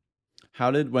know.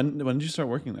 When did you start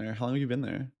working there? How long have you been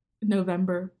there?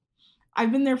 November.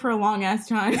 I've been there for a long ass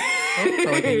time.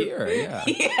 For like a year, yeah.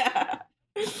 Yeah.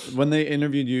 When they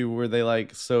interviewed you, were they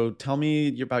like, so tell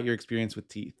me about your experience with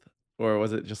teeth? Or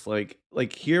was it just like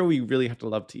here we really have to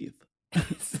love teeth?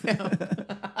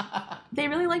 They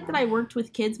really liked that I worked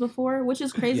with kids before, which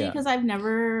is crazy because I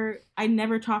never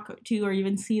talk to or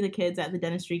even see the kids at the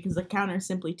dentistry because the counter is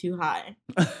simply too high.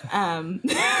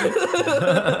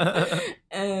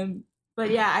 But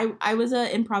yeah, I was an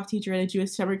improv teacher at a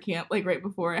Jewish summer camp like right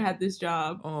before I had this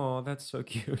job. Oh, that's so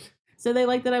cute. So they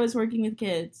liked that I was working with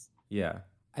kids. Yeah.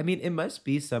 I mean, it must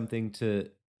be something to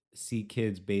see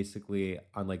kids basically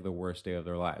on like the worst day of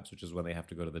their lives, which is when they have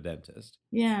to go to the dentist.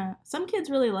 Yeah. Some kids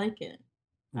really like it.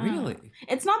 Really?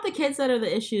 It's not the kids that are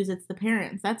the issues, it's the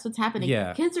parents. That's what's happening.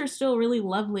 Yeah. Kids are still really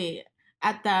lovely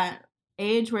at that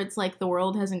age where it's like the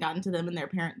world hasn't gotten to them and their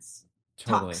parents'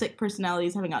 toxic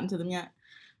personalities haven't gotten to them yet.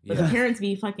 But the parents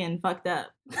be fucking fucked up.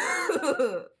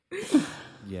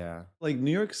 Yeah. Like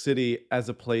New York City as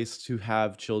a place to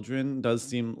have children does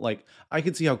seem like I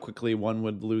could see how quickly one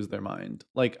would lose their mind.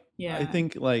 Like, I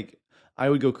think like I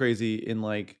would go crazy in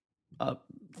like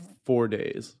 4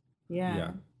 days.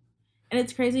 Yeah. And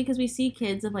it's crazy because we see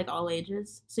kids of like all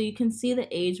ages. So you can see the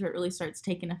age where it really starts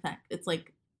taking effect. It's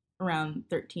like around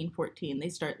 13, 14. They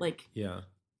start like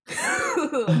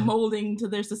molding to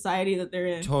their society that they're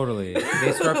in. Totally.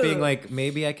 They start being like,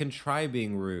 maybe I can try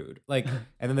being rude. Like,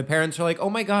 and then the parents are like, oh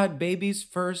my God, baby's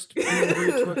first being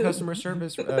rude to a customer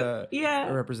service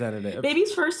representative.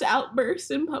 Baby's first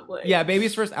outburst in public. Yeah,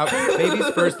 baby's first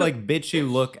like bitchy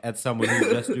look at someone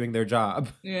who's just doing their job.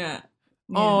 Yeah.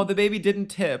 Oh, the baby didn't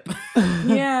tip.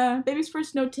 Yeah, baby's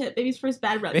first no tip. Baby's first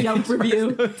bad Yelp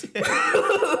review.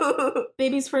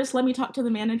 Baby's first let me talk to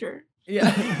the manager. Yeah.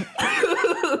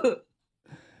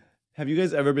 Have you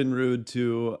guys ever been rude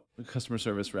to a customer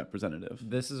service representative?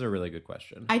 This is a really good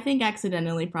question. I think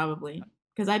accidentally, probably.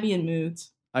 Because I'd be in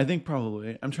moods. I think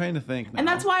probably. I'm trying to think now. And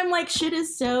that's why I'm like, shit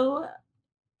is so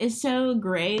is so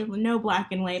gray, no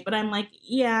black and white. But I'm like,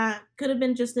 yeah, could have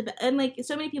been just a bit. And like,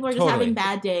 so many people are just having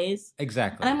bad days.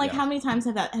 Exactly. And I'm like, how many times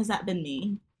has that been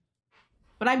me?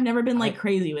 But I've never been like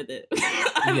crazy with it.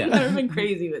 I've never been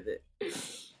crazy with it.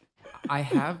 I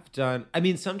have done. I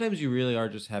mean, sometimes you really are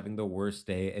just having the worst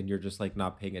day, and you're just like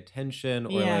not paying attention,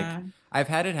 or like I've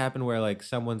had it happen where like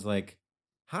someone's like,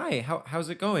 "Hi, how's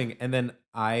it going?" And then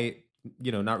I,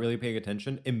 not really paying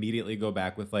attention, immediately go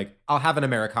back with like, "I'll have an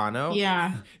Americano."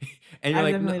 Yeah, and you're I've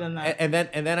like, definitely done that. And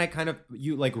then I kind of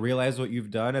you like realize what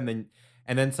you've done, and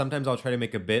then sometimes I'll try to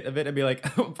make a bit of it and be like,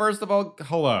 "First of all,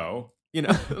 hello,"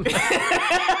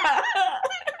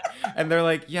 And they're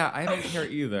like, yeah, I don't care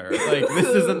either. Like, this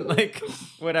isn't like,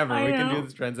 whatever, we can do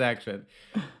this transaction.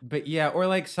 But yeah, or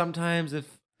like sometimes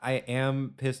if I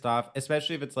am pissed off,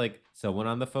 especially if it's like someone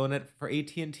on the phone for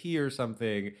AT&T or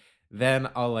something, then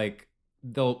I'll like,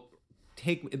 they'll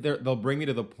bring me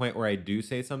to the point where I do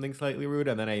say something slightly rude,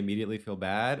 and then I immediately feel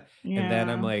bad. Yeah. And then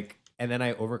I'm like, and then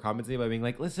I overcompensate by being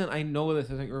like, listen, I know this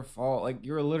isn't your fault. Like,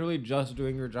 you're literally just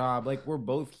doing your job. Like, we're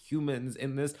both humans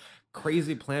in this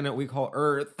crazy planet we call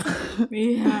Earth.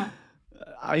 Yeah.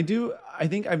 I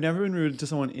think I've never been rude to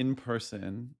someone in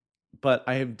person, but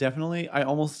I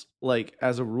almost like,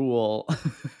 as a rule,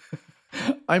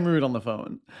 I'm rude on the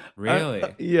phone. Really?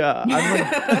 Yeah. I'm like,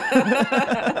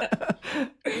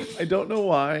 I don't know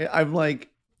why. I'm like,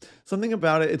 something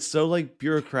about it. It's so like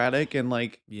bureaucratic and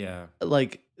like,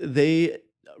 like they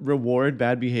reward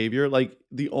bad behavior. Like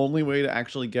the only way to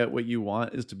actually get what you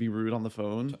want is to be rude on the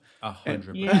phone.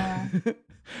 100%. Yeah.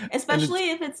 Especially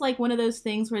if it's like one of those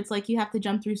things where it's like you have to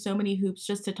jump through so many hoops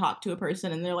just to talk to a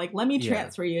person, and they're like, let me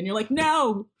transfer you, and you're like,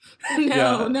 no.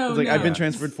 It's like, I've been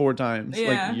transferred 4 times.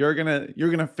 Like, you're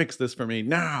gonna fix this for me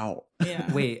now.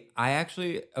 Yeah. Wait, can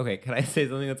I say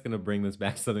something that's gonna bring this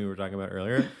back to something we were talking about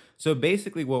earlier? So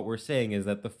basically what we're saying is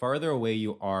that the farther away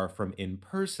you are from in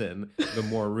person, the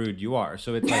more rude you are.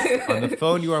 So it's like on the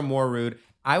phone you are more rude.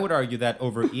 I would argue that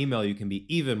over email you can be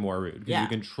even more rude, because you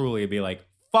can truly be like,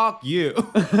 fuck you.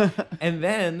 And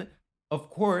then, of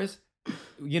course,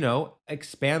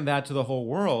 expand that to the whole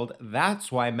world.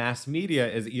 That's why mass media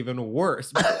is even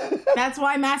worse. That's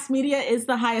why mass media is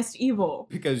the highest evil.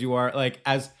 Because you are like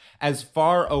as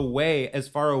far away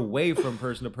from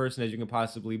person to person as you can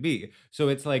possibly be. So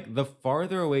it's like the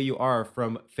farther away you are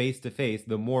from face to face,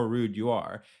 the more rude you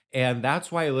are. And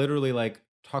that's why literally like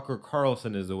Tucker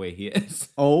Carlson is the way he is.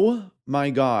 Oh my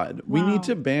God. Wow. We need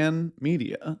to ban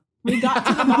media. We got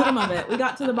to the bottom of it.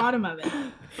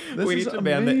 We need to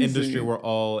ban the industry we're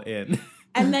all in.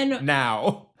 And then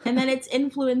now. And then it's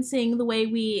influencing the way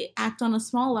we act on a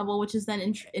small level, which is then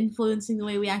influencing the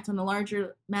way we act on a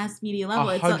larger mass media level.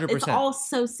 100%. It's all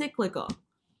so cyclical.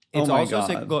 It's also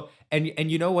cyclical.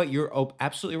 And you know what? You're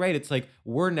absolutely right. It's like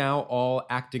we're now all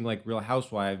acting like Real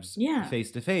Housewives face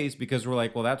to face, because we're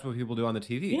like, well, that's what people do on the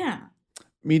TV. Yeah.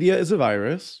 Media is a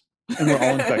virus, and we're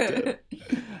all infected.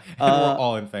 We're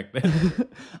all infected.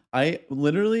 I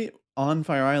literally, on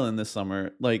Fire Island this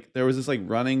summer, like there was this like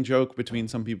running joke between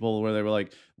some people where they were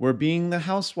like, we're being the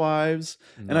housewives.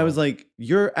 No. And I was like,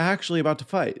 you're actually about to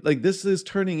fight. Like, this is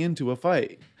turning into a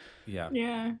fight. Yeah.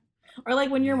 Yeah. Or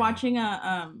like when you're watching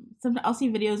I'll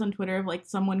see videos on Twitter of like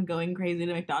someone going crazy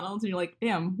to McDonald's, and you're like,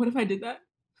 damn, what if I did that?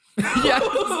 Yes.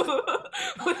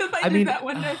 What if I did that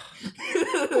one day?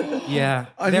 Yeah.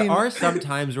 There are some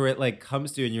times where it like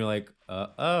comes to you and you're like,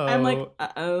 uh-oh. I'm like,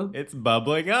 uh-oh. It's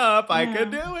bubbling up. Yeah. I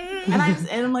could do it.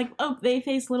 And I'm like, oh, they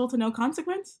face little to no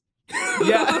consequence?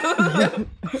 Yeah.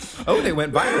 Oh, they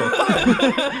went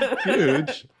viral.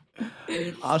 Huge.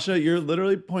 Asha, you're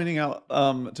literally pointing out,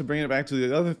 to bring it back to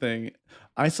the other thing,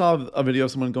 I saw a video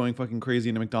of someone going fucking crazy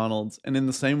into McDonald's, and in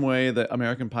the same way that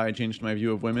American Pie changed my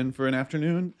view of women for an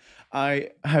afternoon, I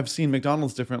have seen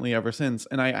McDonald's differently ever since,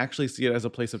 and I actually see it as a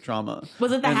place of trauma.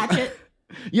 Was it the hatchet?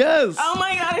 Yes. Oh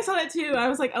my God, I saw that too. I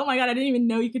was like, oh my God, I didn't even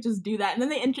know you could just do that.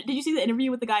 And then did you see the interview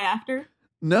with the guy after?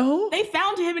 No. They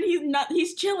found him and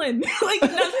he's chilling.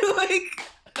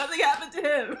 Nothing happened to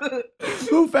him.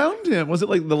 Who found him? Was it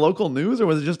like the local news, or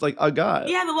was it just like a guy?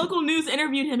 Yeah, the local news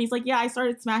interviewed him. He's like, yeah, I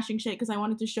started smashing shit because I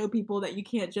wanted to show people that you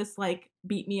can't just like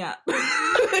beat me up.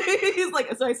 He's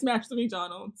like, so I smashed the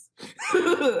McDonald's.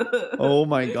 Oh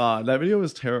my God, that video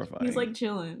was terrifying. He's like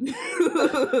chilling.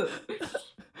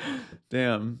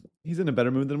 Damn, he's in a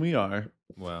better mood than we are.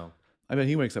 Wow. I bet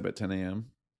he wakes up at 10 a.m.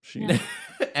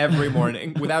 Every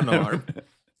morning without an alarm.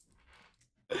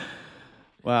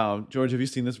 Wow. George, have you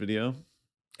seen this video?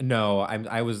 No,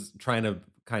 I was trying to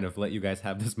kind of let you guys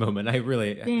have this moment. I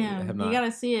really have not. You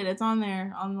gotta see it. It's on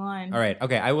there online. All right.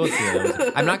 Okay, I will see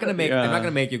it. I'm not gonna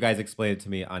make you guys explain it to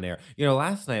me on air.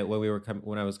 Last night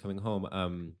when I was coming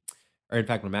home, or in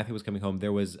fact, when Matthew was coming home,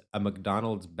 there was a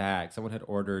McDonald's bag. Someone had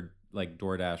ordered like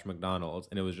DoorDash McDonald's,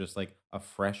 and it was just like a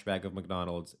fresh bag of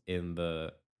McDonald's in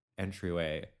the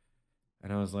entryway.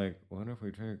 And I was like, what if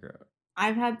we take it?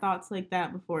 I've had thoughts like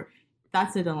that before.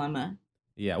 That's a dilemma.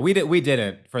 Yeah, we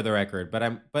didn't, for the record,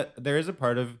 but there is a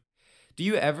part of, do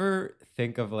you ever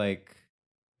think of like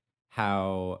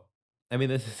how, I mean,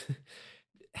 this is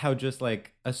how just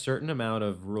like a certain amount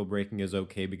of rule breaking is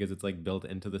okay because it's like built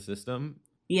into the system.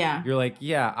 Yeah. You're like,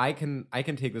 yeah, I can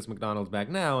take this McDonald's back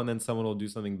now, and then someone will do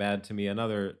something bad to me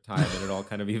another time, and it all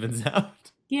kind of evens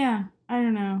out. Yeah, I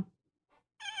don't know.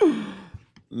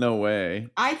 No way.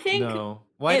 I think no.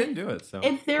 Well, I didn't do it, so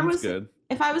if there was good.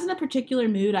 If I was in a particular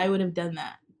mood, I would have done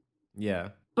that. Yeah.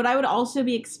 But I would also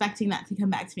be expecting that to come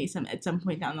back to me at some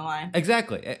point down the line.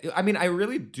 Exactly. I mean, I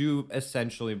really do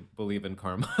essentially believe in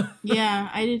karma. Yeah,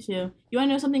 I do too. You want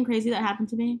to know something crazy that happened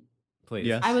to me? Please.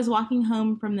 Yes. I was walking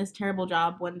home from this terrible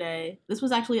job one day. This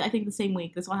was actually, I think, the same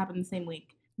week. This all happened the same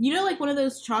week. You know, like one of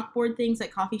those chalkboard things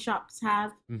that coffee shops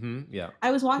have? Mm-hmm, yeah.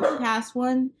 I was walking past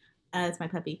one. It's my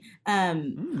puppy.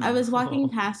 I was walking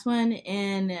past one,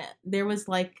 and there was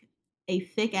like a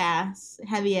thick-ass,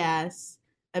 heavy-ass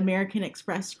American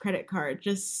Express credit card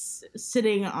just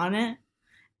sitting on it.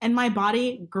 And my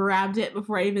body grabbed it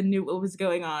before I even knew what was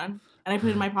going on. And I put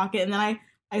it in my pocket, and then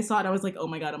I saw it, and I was like, oh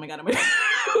my God, oh my God, oh my God.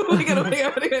 Oh my God, oh my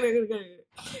God, oh my God, oh my God.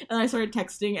 And I started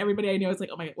texting everybody I knew. I was like,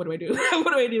 oh my God, what do I do?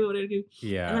 What do I do? What do I do?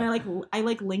 Yeah. And then I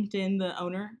linked in the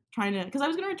owner trying to, because I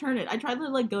was going to return it. I tried to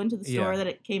like go into the store that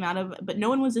it came out of, but no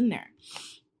one was in there.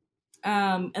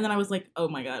 And then I was like, oh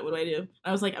my God, what do I do? And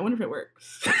I was like, I wonder if it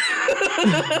works.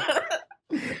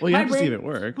 Well, you have to see if it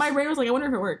works. My brain was like, I wonder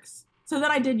if it works. So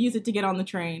then I did use it to get on the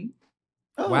train.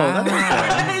 Oh, wow.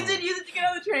 I did use it to get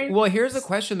on the train. Well, here's the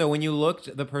question though. When you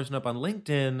looked the person up on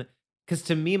LinkedIn, because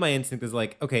to me, my instinct is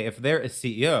like, okay, if they're a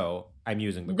CEO, I'm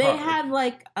using the card.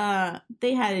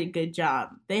 They had a good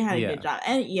job. They had a good job.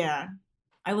 And yeah,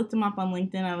 I looked them up on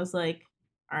LinkedIn. I was like,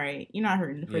 all right, you're not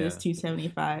hurting for this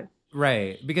 $275.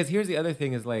 Right. Because here's the other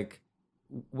thing is like,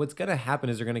 what's going to happen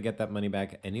is they're going to get that money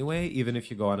back anyway, even if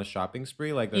you go on a shopping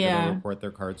spree, like they're going to report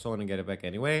their card stolen and get it back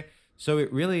anyway. So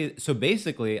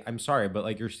basically, I'm sorry, but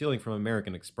like you're stealing from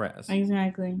American Express.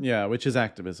 Exactly. Yeah, which is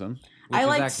activism.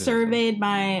 Surveyed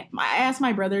I asked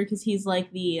my brother because he's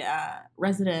like the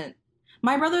resident.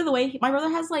 My brother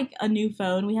has like a new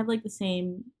phone. We have like the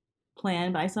same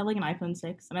plan, but I still have like an iPhone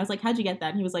 6. And I was like, how'd you get that?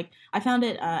 And he was like, I found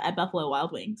it at Buffalo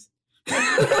Wild Wings.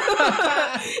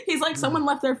 He's like, someone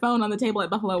left their phone on the table at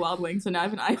Buffalo Wild Wings, so now I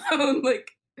have an iPhone like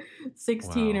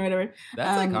 16 or whatever.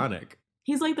 That's iconic.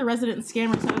 He's like the resident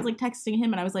scammer, so I was like texting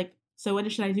him, and I was like, so what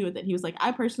should I do with it? He was like,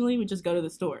 I personally would just go to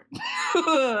the store. And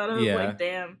I was like,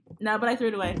 damn. No, but I threw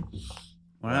it away.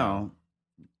 Wow.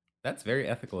 That's very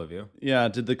ethical of you. Yeah.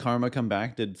 Did the karma come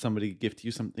back? Did somebody gift you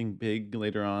something big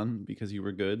later on because you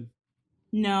were good?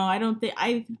 No, I don't think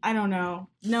I don't know.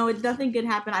 No, nothing good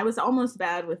happened. I was almost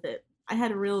bad with it. I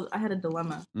had a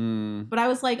dilemma. But I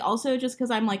was like, also just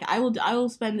because I'm like, I'll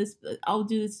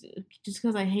do this just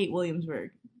because I hate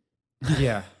Williamsburg.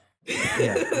 Yeah.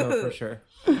 Yeah, no, for sure.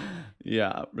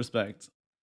 Yeah, respect.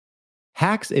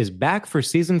 Hacks is back for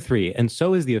season 3, and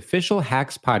so is the official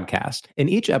Hacks podcast. In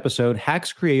each episode,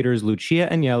 Hacks creators Lucia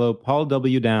Agnello, Paul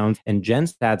W. Downs, and Jen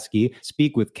Statsky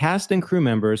speak with cast and crew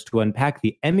members to unpack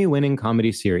the Emmy-winning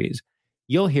comedy series.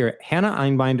 You'll hear Hannah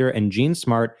Einbinder and Jean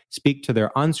Smart speak to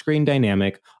their on-screen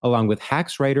dynamic, along with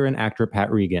Hacks writer and actor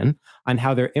Pat Regan, on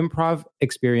how their improv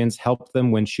experience helped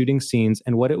them when shooting scenes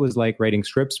and what it was like writing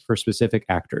scripts for specific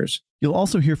actors. You'll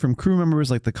also hear from crew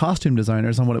members like the costume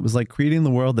designers on what it was like creating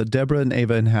the world that Deborah and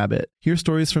Ava inhabit. Hear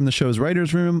stories from the show's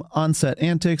writer's room, on-set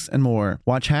antics, and more.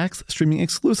 Watch Hacks streaming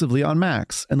exclusively on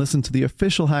Max, and listen to the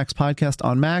official Hacks podcast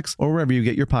on Max or wherever you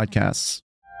get your podcasts.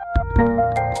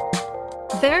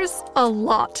 There's a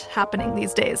lot happening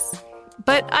these days,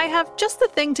 but I have just the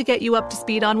thing to get you up to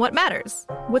speed on what matters,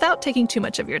 without taking too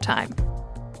much of your time.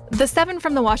 The 7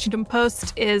 from the Washington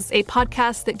Post is a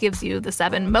podcast that gives you the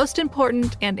 7 most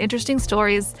important and interesting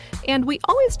stories, and we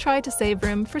always try to save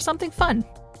room for something fun.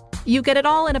 You get it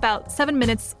all in about 7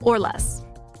 minutes or less.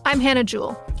 I'm Hannah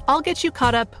Jewell. I'll get you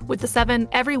caught up with the 7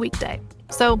 every weekday,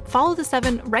 so follow the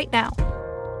 7 right now.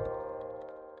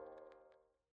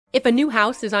 If a new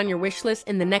house is on your wish list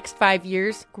in the next 5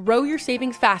 years, grow your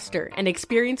savings faster and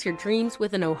experience your dreams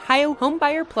with an Ohio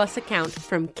Homebuyer Plus account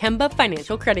from Kemba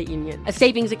Financial Credit Union. A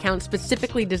savings account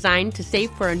specifically designed to save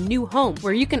for a new home,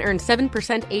 where you can earn 7%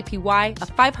 APY,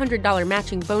 a $500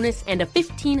 matching bonus, and a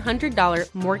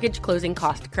 $1,500 mortgage closing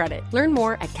cost credit. Learn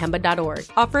more at Kemba.org.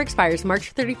 Offer expires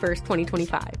March 31st,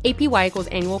 2025. APY equals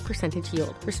annual percentage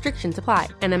yield. Restrictions apply.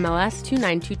 NMLS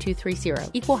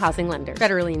 292230. Equal housing lender.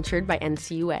 Federally insured by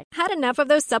NCUA. Had enough of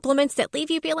those supplements that leave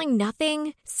you feeling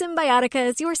nothing? Symbiotica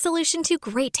is your solution to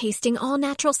great-tasting,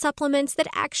 all-natural supplements that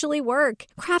actually work.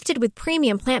 Crafted with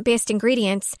premium plant-based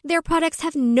ingredients, their products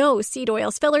have no seed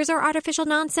oils, fillers, or artificial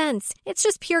nonsense. It's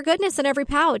just pure goodness in every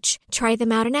pouch. Try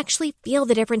them out and actually feel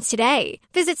the difference today.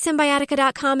 Visit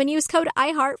Symbiotica.com and use code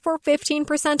IHEART for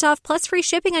 15% off plus free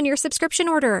shipping on your subscription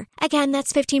order. Again,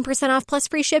 that's 15% off plus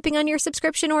free shipping on your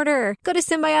subscription order. Go to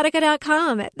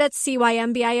Symbiotica.com. That's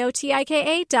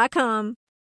CYMBIOTIKA.com.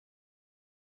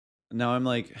 Now I'm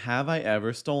like, have I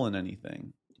ever stolen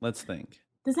anything? Let's think.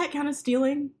 Does that count as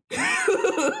stealing?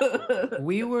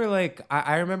 We were like,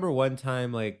 I remember one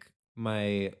time, like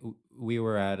we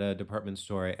were at a department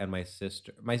store and my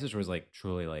sister was like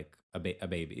truly like a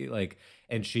baby, like,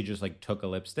 and she just like took a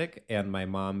lipstick and my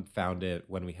mom found it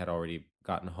when we had already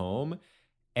gotten home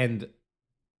and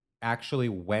actually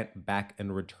went back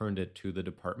and returned it to the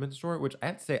department store, which I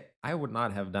have to say I would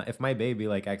not have done. If my baby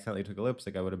like accidentally took a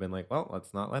lipstick, I would have been like, well,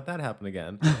 let's not let that happen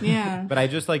again. Yeah. But I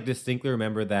just like distinctly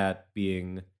remember that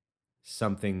being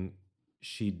something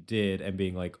she did and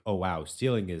being like, oh wow,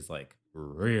 stealing is like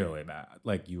really bad.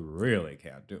 Like you really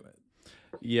can't do it.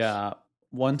 Yeah.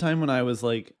 One time when I was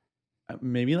like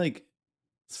maybe like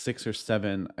 6 or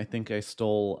 7, I think I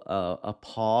stole a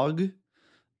Pog.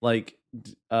 Like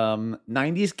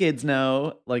 90s kids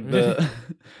know, like the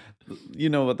you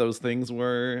know what those things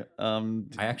were. I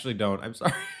actually don't. I'm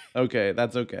sorry. Okay,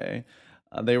 that's okay.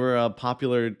 They were a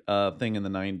popular thing in the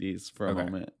 90s for a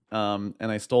moment. And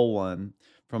I stole one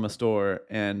from a store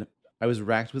and I was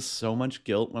racked with so much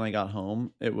guilt when I got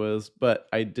home. But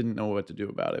I didn't know what to do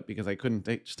about it because I couldn't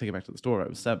just take it back to the store. I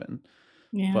was 7.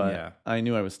 Yeah. But I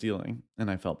knew I was stealing and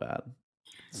I felt bad.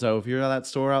 So if you're at that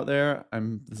store out there,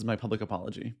 this is my public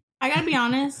apology. I gotta be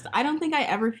honest, I don't think I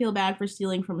ever feel bad for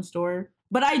stealing from a store,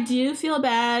 but I do feel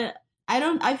bad.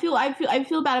 I feel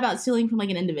bad about stealing from like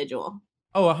an individual.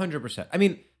 Oh, 100%. I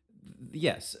mean,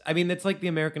 yes. I mean, it's like the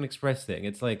American Express thing.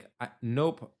 It's like,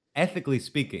 nope. Ethically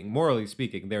speaking, morally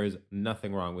speaking, there is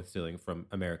nothing wrong with stealing from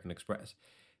American Express.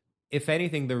 If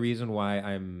anything, the reason why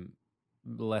I'm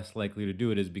less likely to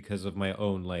do it is because of my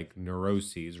own like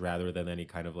neuroses rather than any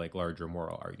kind of like larger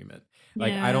moral argument.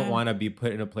 Like I don't want to be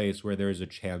put in a place where there's a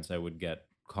chance I would get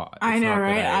caught. I know,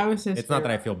 right? It's not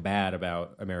that I feel bad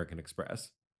about American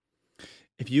Express.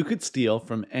 If you could steal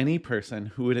from any person,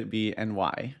 who would it be and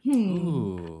why?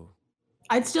 Ooh.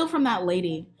 I'd steal from that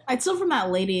lady. I'd go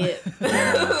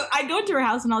into her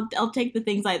house and I'll take the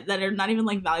things that are not even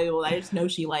like valuable that I just know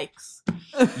she likes.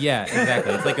 Yeah,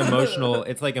 exactly. It's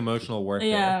like emotional warfare.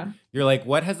 Yeah. You're like,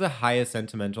 what has the highest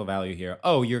sentimental value here?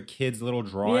 Oh, your kid's little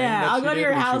drawing. Yeah, I'll go to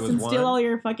your house and steal all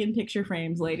your fucking picture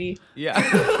frames, lady. Yeah.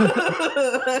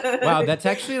 Wow, that's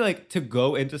actually like to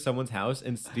go into someone's house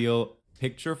and steal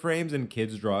picture frames and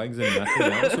kids' drawings and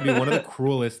nothing else would be one of the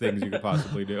cruelest things you could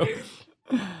possibly do.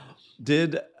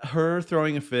 Did her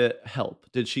throwing a fit help?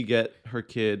 Did she get her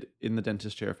kid in the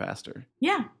dentist chair faster?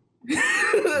 Yeah.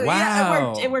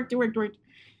 Wow. Yeah, it worked.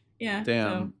 Yeah.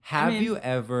 Damn. Have you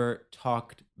ever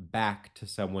talked back to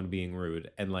someone being rude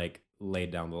and like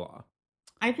laid down the law?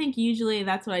 I think usually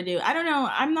that's what I do. I don't know.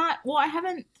 I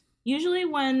haven't usually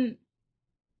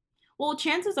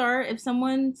chances are if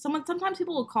sometimes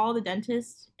people will call the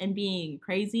dentist and being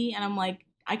crazy and I'm like,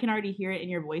 I can already hear it in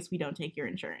your voice. We don't take your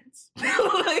insurance.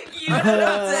 Like, you know what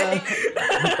I'm saying?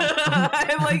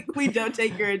 I'm like, we don't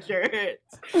take your insurance.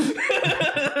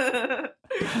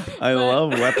 I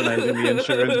love weaponizing the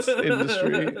insurance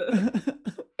industry.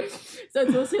 So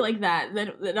it's mostly like that.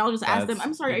 Then I'll just ask them,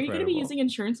 I'm sorry, are you going to be using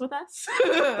insurance with us?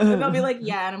 And they'll be like,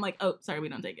 yeah. And I'm like, oh, sorry, we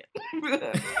don't take it.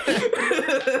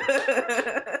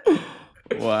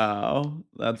 Wow,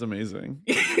 that's amazing.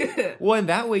 Well, and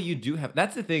that way you do have,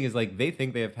 that's the thing is like they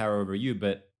think they have power over you,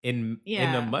 but in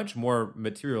a much more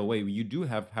material way, you do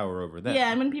have power over them.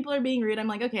 Yeah, and when people are being rude, I'm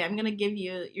like, okay, I'm gonna make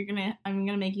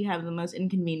you have the most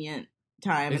inconvenient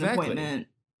time and appointment.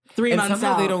 3 months out. And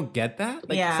somehow they don't get that.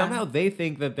 Like somehow they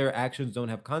think that their actions don't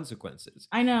have consequences.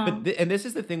 I know. But and this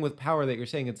is the thing with power that you're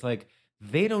saying. It's like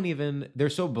they're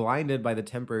so blinded by the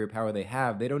temporary power they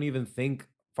have. They don't even think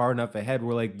far enough ahead.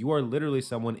 We're like, you are literally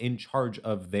someone in charge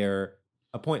of their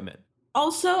appointment.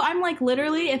 Also, I'm like,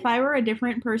 literally, if I were a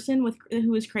different person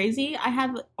who was crazy, I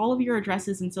have all of your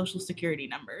addresses and social security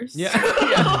numbers. Yeah.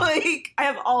 Like, I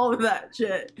have all of that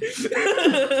shit.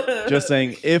 Just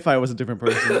saying, if I was a different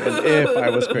person and if I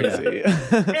was crazy.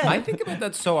 Yeah. I think about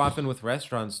that so often with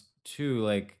restaurants too.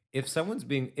 Like, if someone's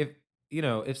being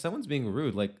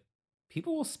rude, like,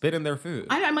 people will spit in their food.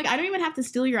 I'm like, I don't even have to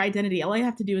steal your identity. All I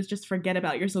have to do is just forget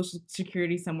about your social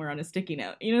security somewhere on a sticky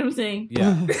note. You know what I'm saying? Yeah.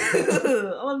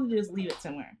 All I have to do is leave it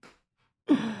somewhere.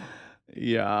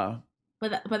 Yeah.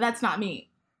 But that's not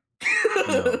me.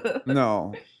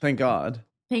 No. Thank God.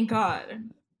 Thank God.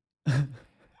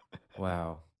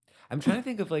 Wow. I'm trying to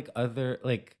think of like other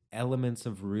like elements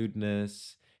of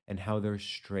rudeness and how they're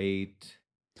straight.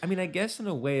 I mean, I guess in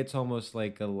a way it's almost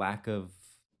like a lack of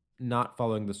not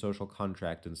following the social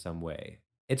contract in some way.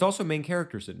 It's also main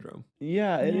character syndrome.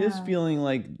 Yeah, it is feeling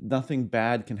like nothing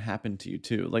bad can happen to you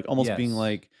too. Like almost being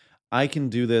like, I can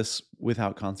do this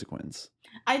without consequence.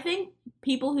 I think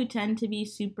people who tend to be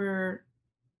super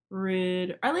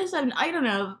rude, or at least I don't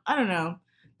know.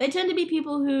 They tend to be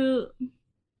people who,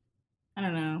 I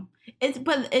don't know.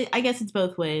 I guess it's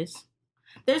both ways.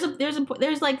 There's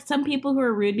like some people who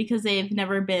are rude because they've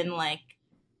never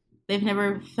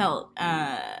felt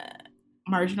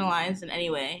marginalized in any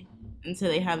way, and so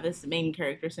they have this main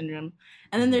character syndrome.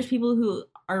 And then there's people who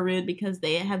are rude because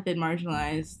they have been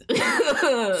marginalized.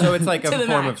 So it's like a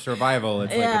form of survival.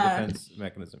 It's like a defense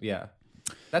mechanism. Yeah.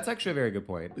 That's actually a very good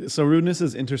point. So rudeness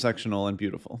is intersectional and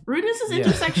beautiful. Rudeness is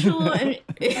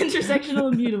intersectional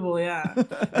and beautiful, yeah.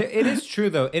 It is true,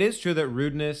 though. It is true that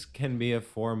rudeness can be a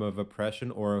form of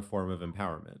oppression or a form of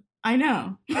empowerment. I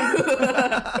know.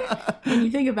 When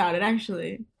you think about it,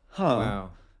 actually. Huh.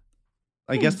 Wow.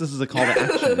 I guess this is a call to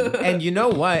action. And you know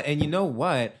what?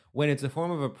 When it's a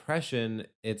form of oppression,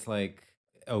 it's like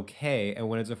okay. And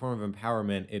when it's a form of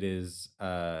empowerment, it is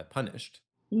punished.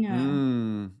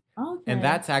 Yeah. Okay. And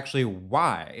that's actually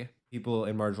why people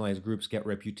in marginalized groups get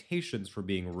reputations for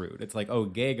being rude. It's like, oh,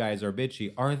 gay guys are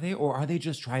bitchy. Are they? Or are they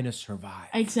just trying to survive?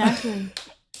 Exactly.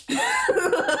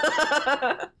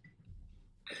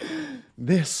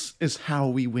 This is how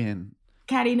we win.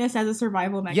 Cattiness as a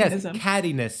survival mechanism. Yes,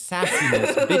 cattiness,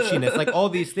 sassiness, bitchiness, like all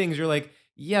these things. You're like,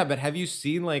 yeah, but have you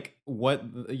seen like what,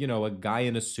 a guy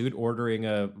in a suit ordering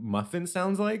a muffin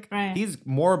sounds like? Right. He's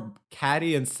more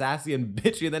catty and sassy and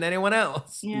bitchy than anyone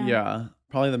else. Yeah.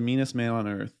 Probably the meanest man on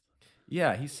earth.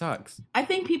 Yeah, he sucks. I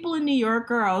think people in New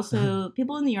York are also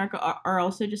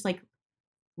just like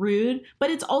rude,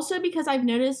 but it's also because I've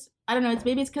noticed, I don't know,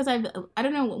 it's because I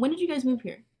don't know, when did you guys move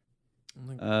here?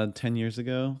 10 years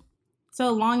ago. So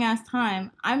a long ass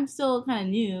time. I'm still kind of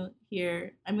new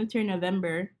here. I moved here in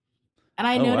November. And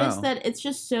I noticed that it's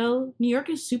just so, New York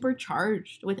is super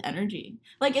charged with energy.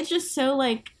 Like, it's just so,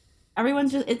 like,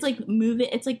 everyone's just, it's like moving,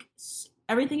 it's like,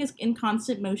 everything is in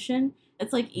constant motion.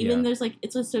 It's like, even there's like,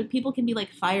 it's just so people can be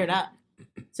like fired up.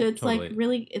 So it's like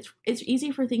really, it's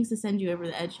easy for things to send you over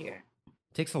the edge here.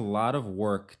 It takes a lot of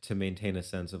work to maintain a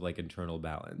sense of like internal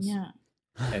balance. Yeah.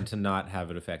 And to not have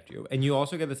it affect you. And you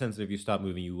also get the sense that if you stop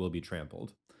moving, you will be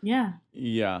trampled. Yeah.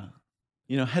 Yeah.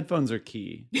 Headphones are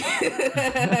key. They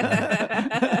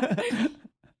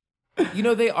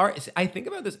are. I think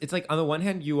about this. It's like, on the one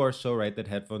hand, you are so right that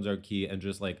headphones are key, and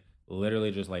just like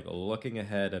literally just like looking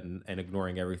ahead and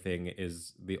ignoring everything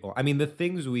is the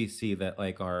things we see that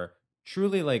like are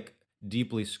truly like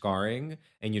deeply scarring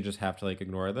and you just have to like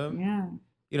ignore them. Yeah.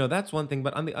 That's one thing.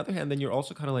 But on the other hand, then you're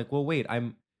also kind of like, well, wait,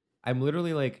 I'm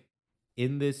literally like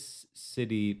in this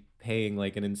city paying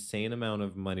like an insane amount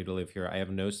of money to live here. I have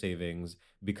no savings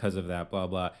because of that, blah,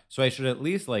 blah. So I should at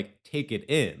least like take it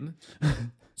in.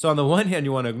 So on the one hand,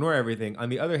 you want to ignore everything. On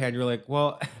the other hand, you're like,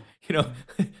 well,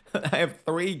 I have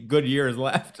 3 good years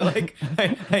left. Like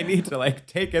I need to like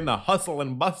take in the hustle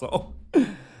and bustle.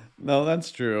 No, that's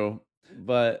true.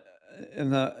 But in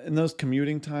those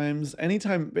commuting times,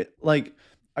 anytime, like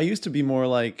I used to be more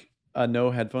like a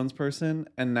no headphones person.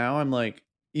 And now I'm like,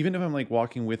 even if I'm like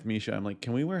walking with Misha, I'm like,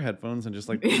 can we wear headphones and just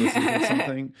like listen to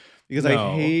something? Because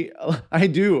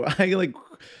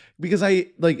because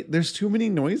there's too many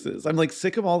noises. I'm like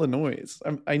sick of all the noise.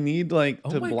 I need like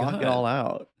to block it all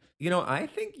out. I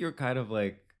think you're kind of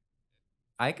like,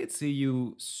 I could see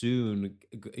you soon,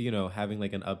 having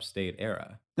like an upstate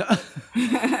era.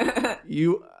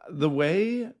 The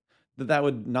way that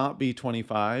would not be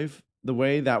 25, the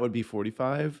way that would be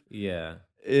 45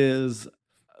 is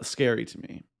scary to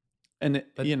me. And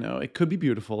it could be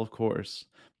beautiful, of course,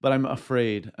 but I'm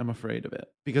afraid of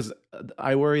it because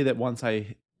I worry that once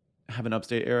I have an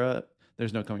upstate era,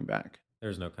 there's no coming back.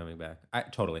 There's no coming back. I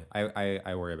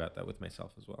worry about that with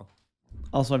myself as well.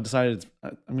 Also, I've decided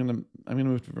I'm gonna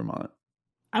move to Vermont.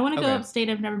 I want to go upstate.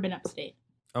 I've never been upstate.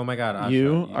 Oh my God, Asha,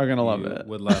 you are gonna love it.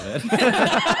 Would love it.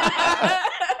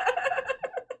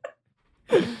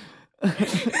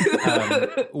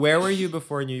 Where were you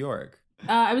before New York?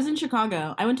 I was in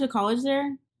Chicago. I went to college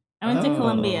there. I went to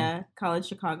Columbia College,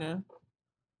 Chicago.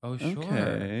 Oh, sure.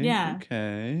 Okay. Yeah.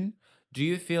 Okay. Do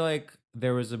you feel like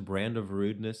there was a brand of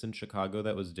rudeness in Chicago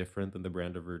that was different than the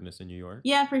brand of rudeness in New York?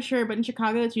 Yeah, for sure. But in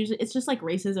Chicago, it's just like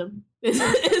racism. It's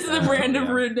the brand of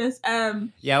rudeness.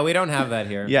 Yeah, we don't have that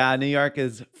here. Yeah, New York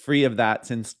is free of that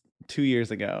since 2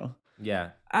 years ago. Yeah.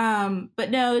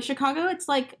 But no, Chicago,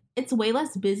 it's way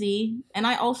less busy. And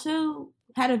I also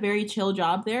had a very chill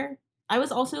job there. I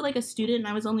was also like a student and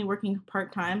I was only working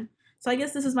part-time. So I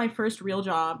guess this is my first real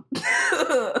job.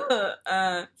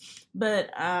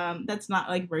 But that's not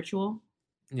like virtual.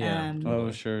 Yeah.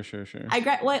 Sure.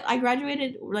 I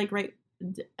graduated like right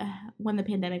when the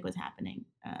pandemic was happening,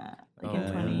 in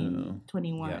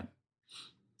 2021. Yeah.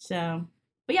 So,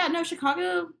 but yeah, no,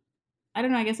 Chicago, I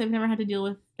don't know. I guess I've never had to deal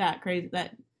with that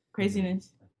craziness.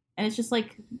 And it's just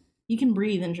like, you can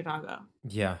breathe in Chicago.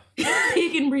 Yeah. You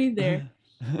can breathe there.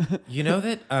 You know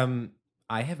that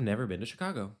I have never been to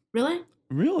Chicago. Really?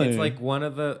 Really? It's like one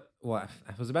of the... Well,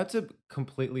 I was about to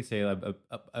completely say an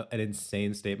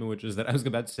insane statement, which is that I was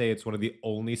about to say it's one of the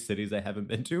only cities I haven't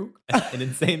been to. An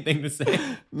insane thing to say.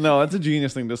 No, that's a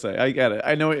genius thing to say. I get it.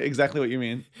 I know exactly what you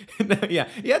mean. Yeah,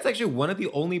 it's actually one of the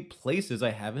only places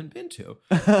I haven't been to.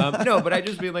 No, but I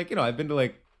just mean like, I've been to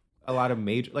like a lot of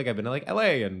major... Like I've been to like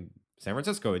LA and San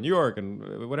Francisco and New York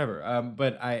and whatever.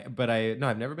 But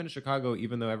I've never been to Chicago,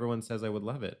 even though everyone says I would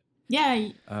love it. Yeah.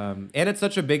 And it's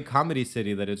such a big comedy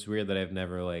city that it's weird that I've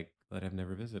never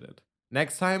visited.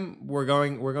 Next time we're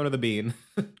going to the Bean.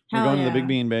 We're going to the Big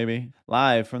Bean, baby.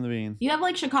 Live from the Bean. You have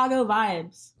like Chicago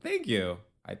vibes. Thank you.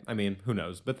 I mean, who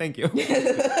knows? But thank you.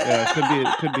 Yeah,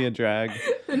 it could be a drag.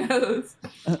 Who knows?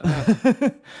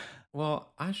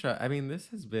 Well, Asha, I mean, this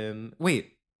has been.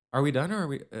 Wait, are we done or are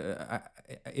we?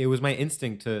 It was my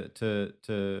instinct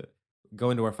to go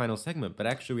into our final segment, but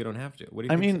actually we don't have to. What do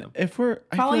you think? I mean, if we're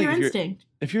follow your instinct.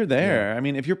 If you're there, I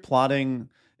mean, if you're plotting,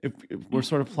 if we're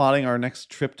sort of plotting our next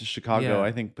trip to Chicago,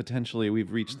 I think potentially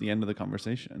we've reached the end of the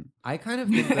conversation. I kind of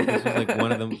think that this is like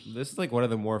one of them. This is like one of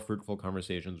the more fruitful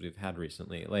conversations we've had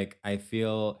recently. Like I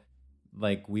feel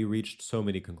like we reached so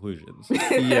many conclusions.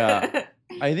 Yeah,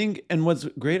 I think, and what's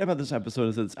great about this episode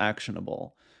is that it's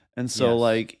actionable. And so,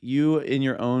 like, you in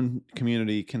your own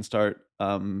community can start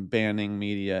banning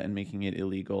media and making it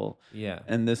illegal. Yeah.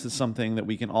 And this is something that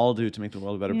we can all do to make the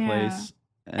world a better place.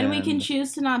 And we can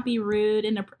choose to not be rude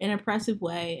in an oppressive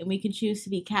way, and we can choose to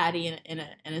be catty in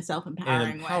a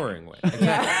self-empowering way.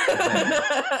 Exactly.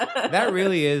 That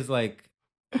really is like,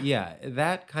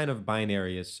 that kind of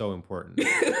binary is so important.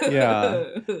 Yeah.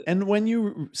 And when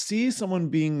you see someone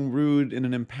being rude in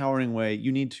an empowering way,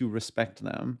 you need to respect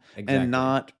them and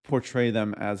not portray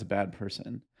them as a bad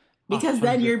person. Because 100%.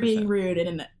 Then you're being rude in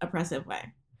an oppressive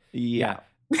way. Yeah.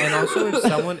 And also,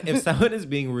 if someone is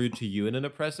being rude to you in an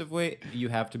oppressive way, you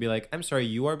have to be like, I'm sorry,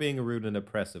 you are being rude in an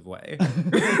oppressive way.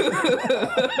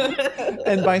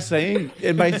 And by saying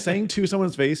to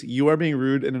someone's face, you are being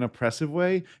rude in an oppressive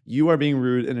way, you are being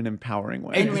rude in an empowering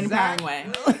way. In an empowering way.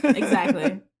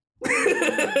 Exactly.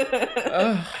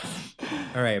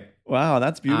 All right. Wow,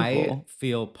 that's beautiful. I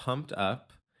feel pumped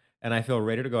up, and I feel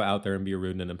ready to go out there and be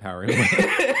rude in an empowering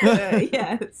way.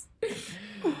 Yes.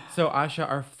 So, Asha,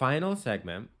 our final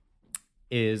segment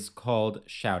is called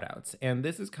Shoutouts. And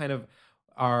this is kind of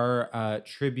our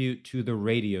tribute to the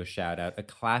radio shoutout, a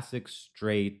classic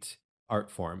straight art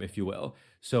form, if you will.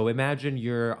 So imagine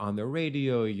you're on the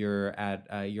radio, you're on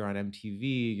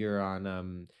MTV, you're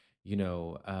on,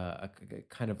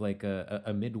 kind of like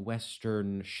a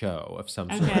Midwestern show of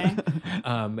some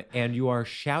sort. And you are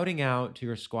shouting out to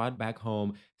your squad back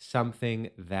home something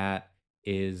that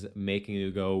is making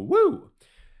you go, woo!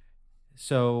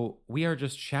 So we are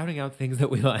just shouting out things that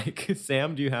we like.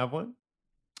 Sam, do you have one?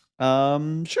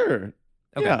 Sure.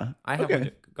 Okay. Yeah. I have one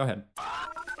too. Go ahead.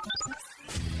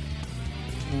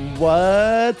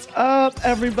 What's up,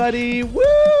 everybody? Woo!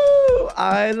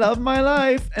 I love my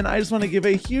life. And I just want to give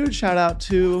a huge shout out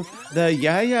to the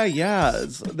Yeah Yeah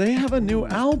Yeahs. They have a new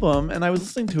album, and I was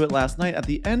listening to it last night at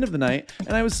the end of the night,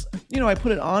 and I was, I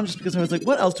put it on just because I was like,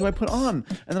 what else do I put on?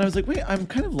 And then I was like, wait, I'm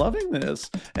kind of loving this.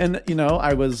 And,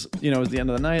 I was, it was the end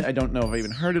of the night. I don't know if I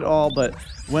even heard it all, but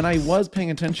when I was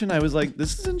paying attention, I was like,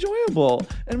 this is enjoyable.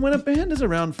 And when a band is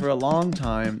around for a long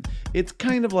time, it's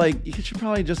kind of like, you should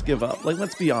probably just give up. Like,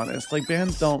 let's be honest. Like,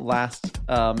 bands don't last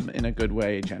in a good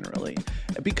way generally.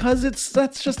 because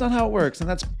that's just not how it works, and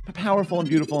that's powerful and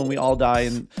beautiful, and we all die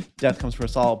and death comes for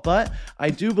us all. But I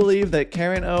do believe that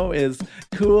Karen O is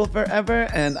cool forever,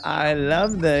 and I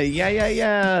love the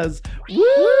yeahs.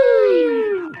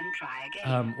 Woo!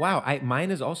 Wow,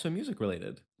 mine is also music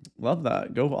related. Love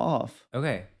that. Go off.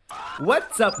 Okay.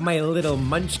 What's up, my little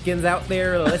munchkins out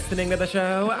there listening to the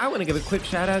show? I want to give a quick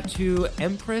shout out to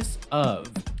Empress of.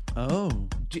 Oh.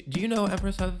 Do you know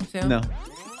Empress of, Sam? No.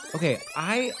 Okay,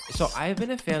 I've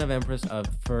been a fan of Empress of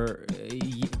for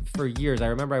years. I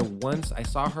remember I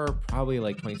saw her probably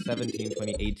like 2017,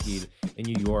 2018 in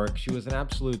New York. She was an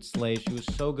absolute slay. She was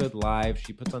so good live.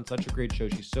 She puts on such a great show.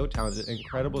 She's so talented,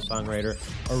 incredible songwriter,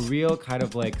 a real kind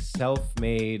of like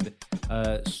self-made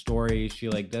story. She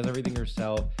like does everything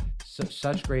herself.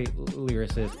 Such great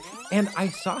lyricist. And I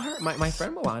saw her, my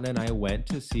friend Milana and I went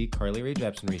to see Carly Rae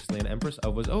Jepsen recently, and Empress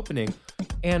of was opening.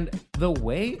 And the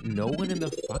way no one in the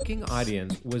fucking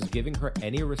audience was giving her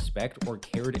any respect or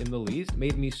cared in the least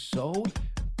made me so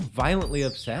violently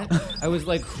upset. I was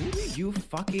like, who do you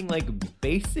fucking like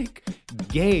basic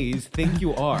gays think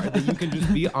you are that you can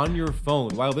just be on your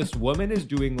phone while this woman is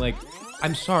doing like,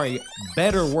 I'm sorry,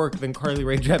 better work than Carly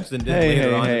Rae Jepsen did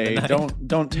later on in the night.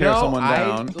 Don't tear someone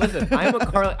down. Listen,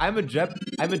 I'm a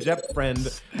Jep friend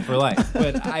for life,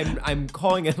 but I'm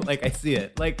calling it like I see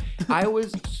it. Like, I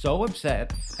was so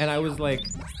upset, and I was like,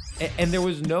 and there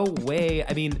was no way.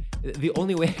 I mean, the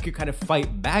only way I could kind of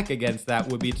fight back against that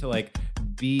would be to like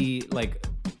be like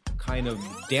kind of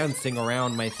dancing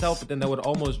around myself, but then that would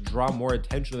almost draw more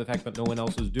attention to the fact that no one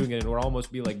else was doing it, and it would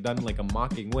almost be like done in like a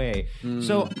mocking way.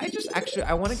 So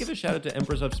I want to give a shout out to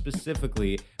Empress of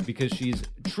specifically because she's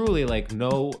truly like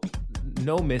no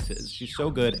misses. She's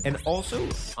so good, and also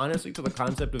honestly to the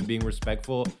concept of being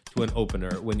respectful to an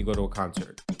opener when you go to a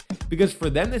concert, because for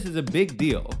them this is a big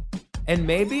deal, and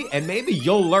maybe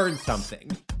you'll learn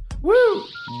something. Woo!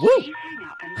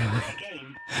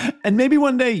 And maybe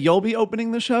one day you'll be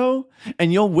opening the show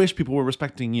and you'll wish people were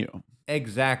respecting you.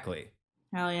 Exactly.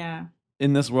 Hell yeah.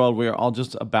 In this world, we are all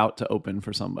just about to open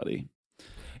for somebody.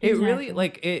 It really,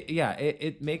 like,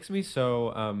 it makes me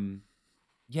so,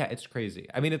 it's crazy.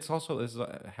 I mean, this is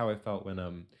how I felt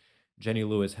when Jenny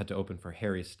Lewis had to open for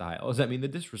Harry Styles. I mean, the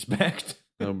disrespect.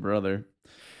 Oh, brother.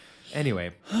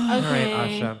 Anyway. Okay. All right,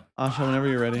 Asha. Asha, whenever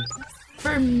you're ready.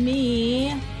 For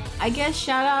me, I guess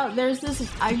shout out,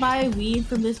 I buy weed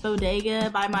from this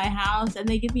bodega by my house, and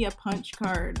they give me a punch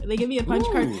card. So at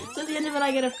the end of it,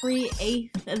 I get a free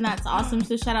eighth, and that's awesome.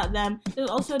 So shout out them. There's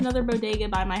also another bodega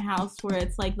by my house where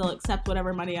it's like they'll accept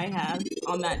whatever money I have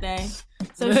on that day.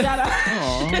 So shout out.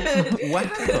 Wow.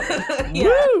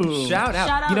 Yeah. Woo. Shout out.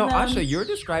 Shout out them. Asha, you're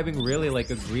describing really like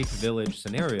a Greek village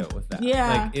scenario with that.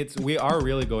 Yeah. Like we are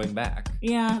really going back.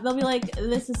 Yeah. They'll be like,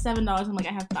 this is $7. I'm like,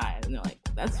 I have 5. And they're like,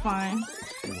 that's fine.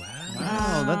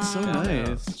 Wow, that's so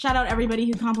nice. Shout out everybody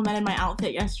who complimented my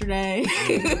outfit yesterday.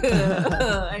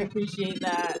 I appreciate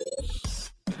that.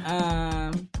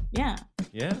 Yeah.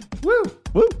 Yeah. Woo.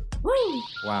 Woo. Woo.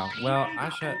 Wow. Well,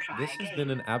 Asha, this has been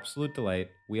an absolute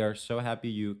delight. We are so happy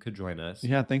you could join us.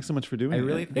 Yeah, thanks so much for doing it. I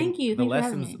really think Thank you. the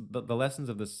lessons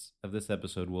of this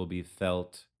episode will be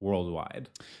felt worldwide.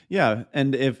 Yeah,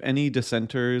 and if any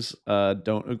dissenters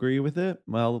don't agree with it,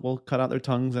 well, we'll cut out their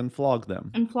tongues and flog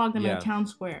them. In a town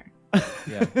square.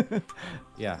 Yeah.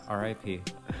 Yeah, R.I.P.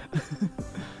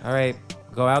 All right,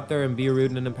 go out there and be rude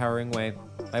in an empowering way.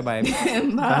 Bye-bye.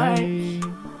 Bye.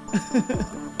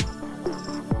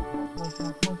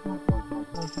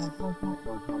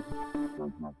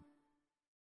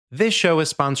 This show is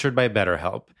sponsored by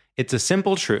BetterHelp. It's a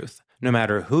simple truth. No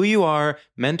matter who you are,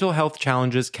 mental health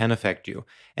challenges can affect you,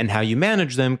 and how you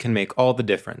manage them can make all the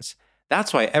difference.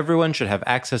 That's why everyone should have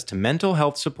access to mental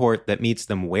health support that meets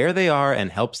them where they are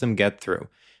and helps them get through.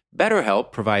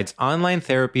 BetterHelp provides online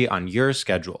therapy on your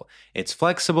schedule. It's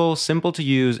flexible, simple to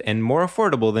use, and more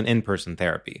affordable than in-person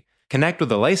therapy. Connect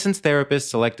with a licensed therapist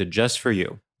selected just for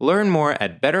you. Learn more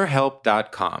at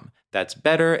betterhelp.com. That's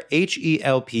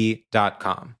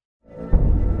betterhelp.com.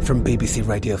 From BBC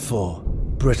Radio 4,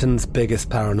 Britain's biggest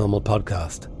paranormal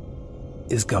podcast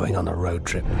is going on a road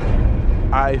trip.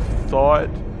 I thought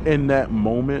in that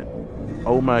moment,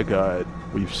 oh my God,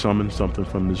 we've summoned something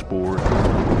from this board.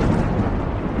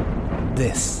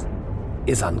 This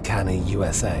is Uncanny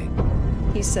USA.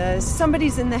 He says,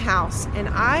 somebody's in the house, and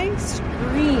I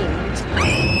screamed.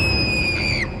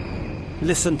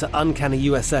 Listen to Uncanny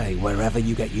USA wherever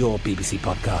you get your BBC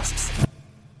podcasts,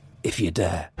 if you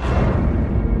dare.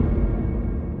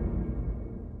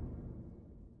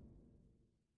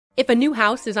 If a new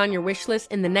house is on your wish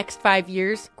list in the next 5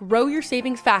 years, grow your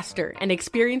savings faster and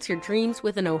experience your dreams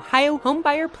with an Ohio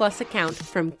Homebuyer Plus account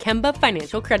from Kemba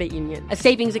Financial Credit Union. A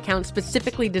savings account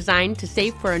specifically designed to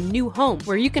save for a new home,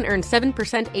 where you can earn 7%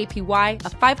 APY,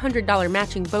 a $500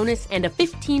 matching bonus, and a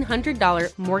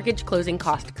 $1,500 mortgage closing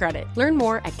cost credit. Learn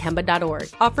more at Kemba.org.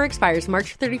 Offer expires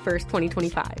March 31st,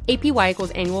 2025. APY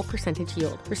equals annual percentage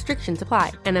yield. Restrictions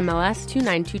apply. NMLS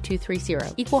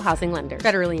 292230. Equal housing lender.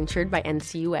 Federally insured by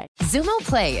NCUA. Xumo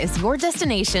Play is your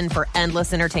destination for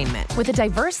endless entertainment. With a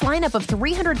diverse lineup of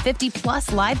 350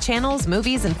 plus live channels,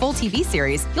 movies, and full TV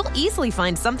series, you'll easily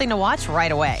find something to watch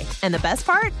right away. And the best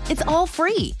part? It's all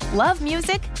free. Love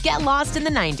music? Get lost in the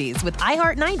 90s with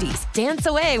iHeart 90s. Dance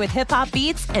away with hip-hop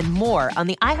beats and more on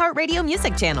the iHeartRadio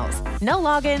music channels. No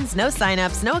logins, no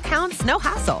signups, no accounts, no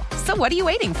hassle. So what are you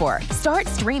waiting for? Start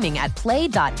streaming at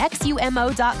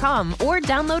play.xumo.com or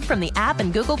download from the app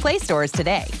and Google Play stores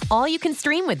today. All you can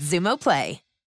stream with Xumo Play.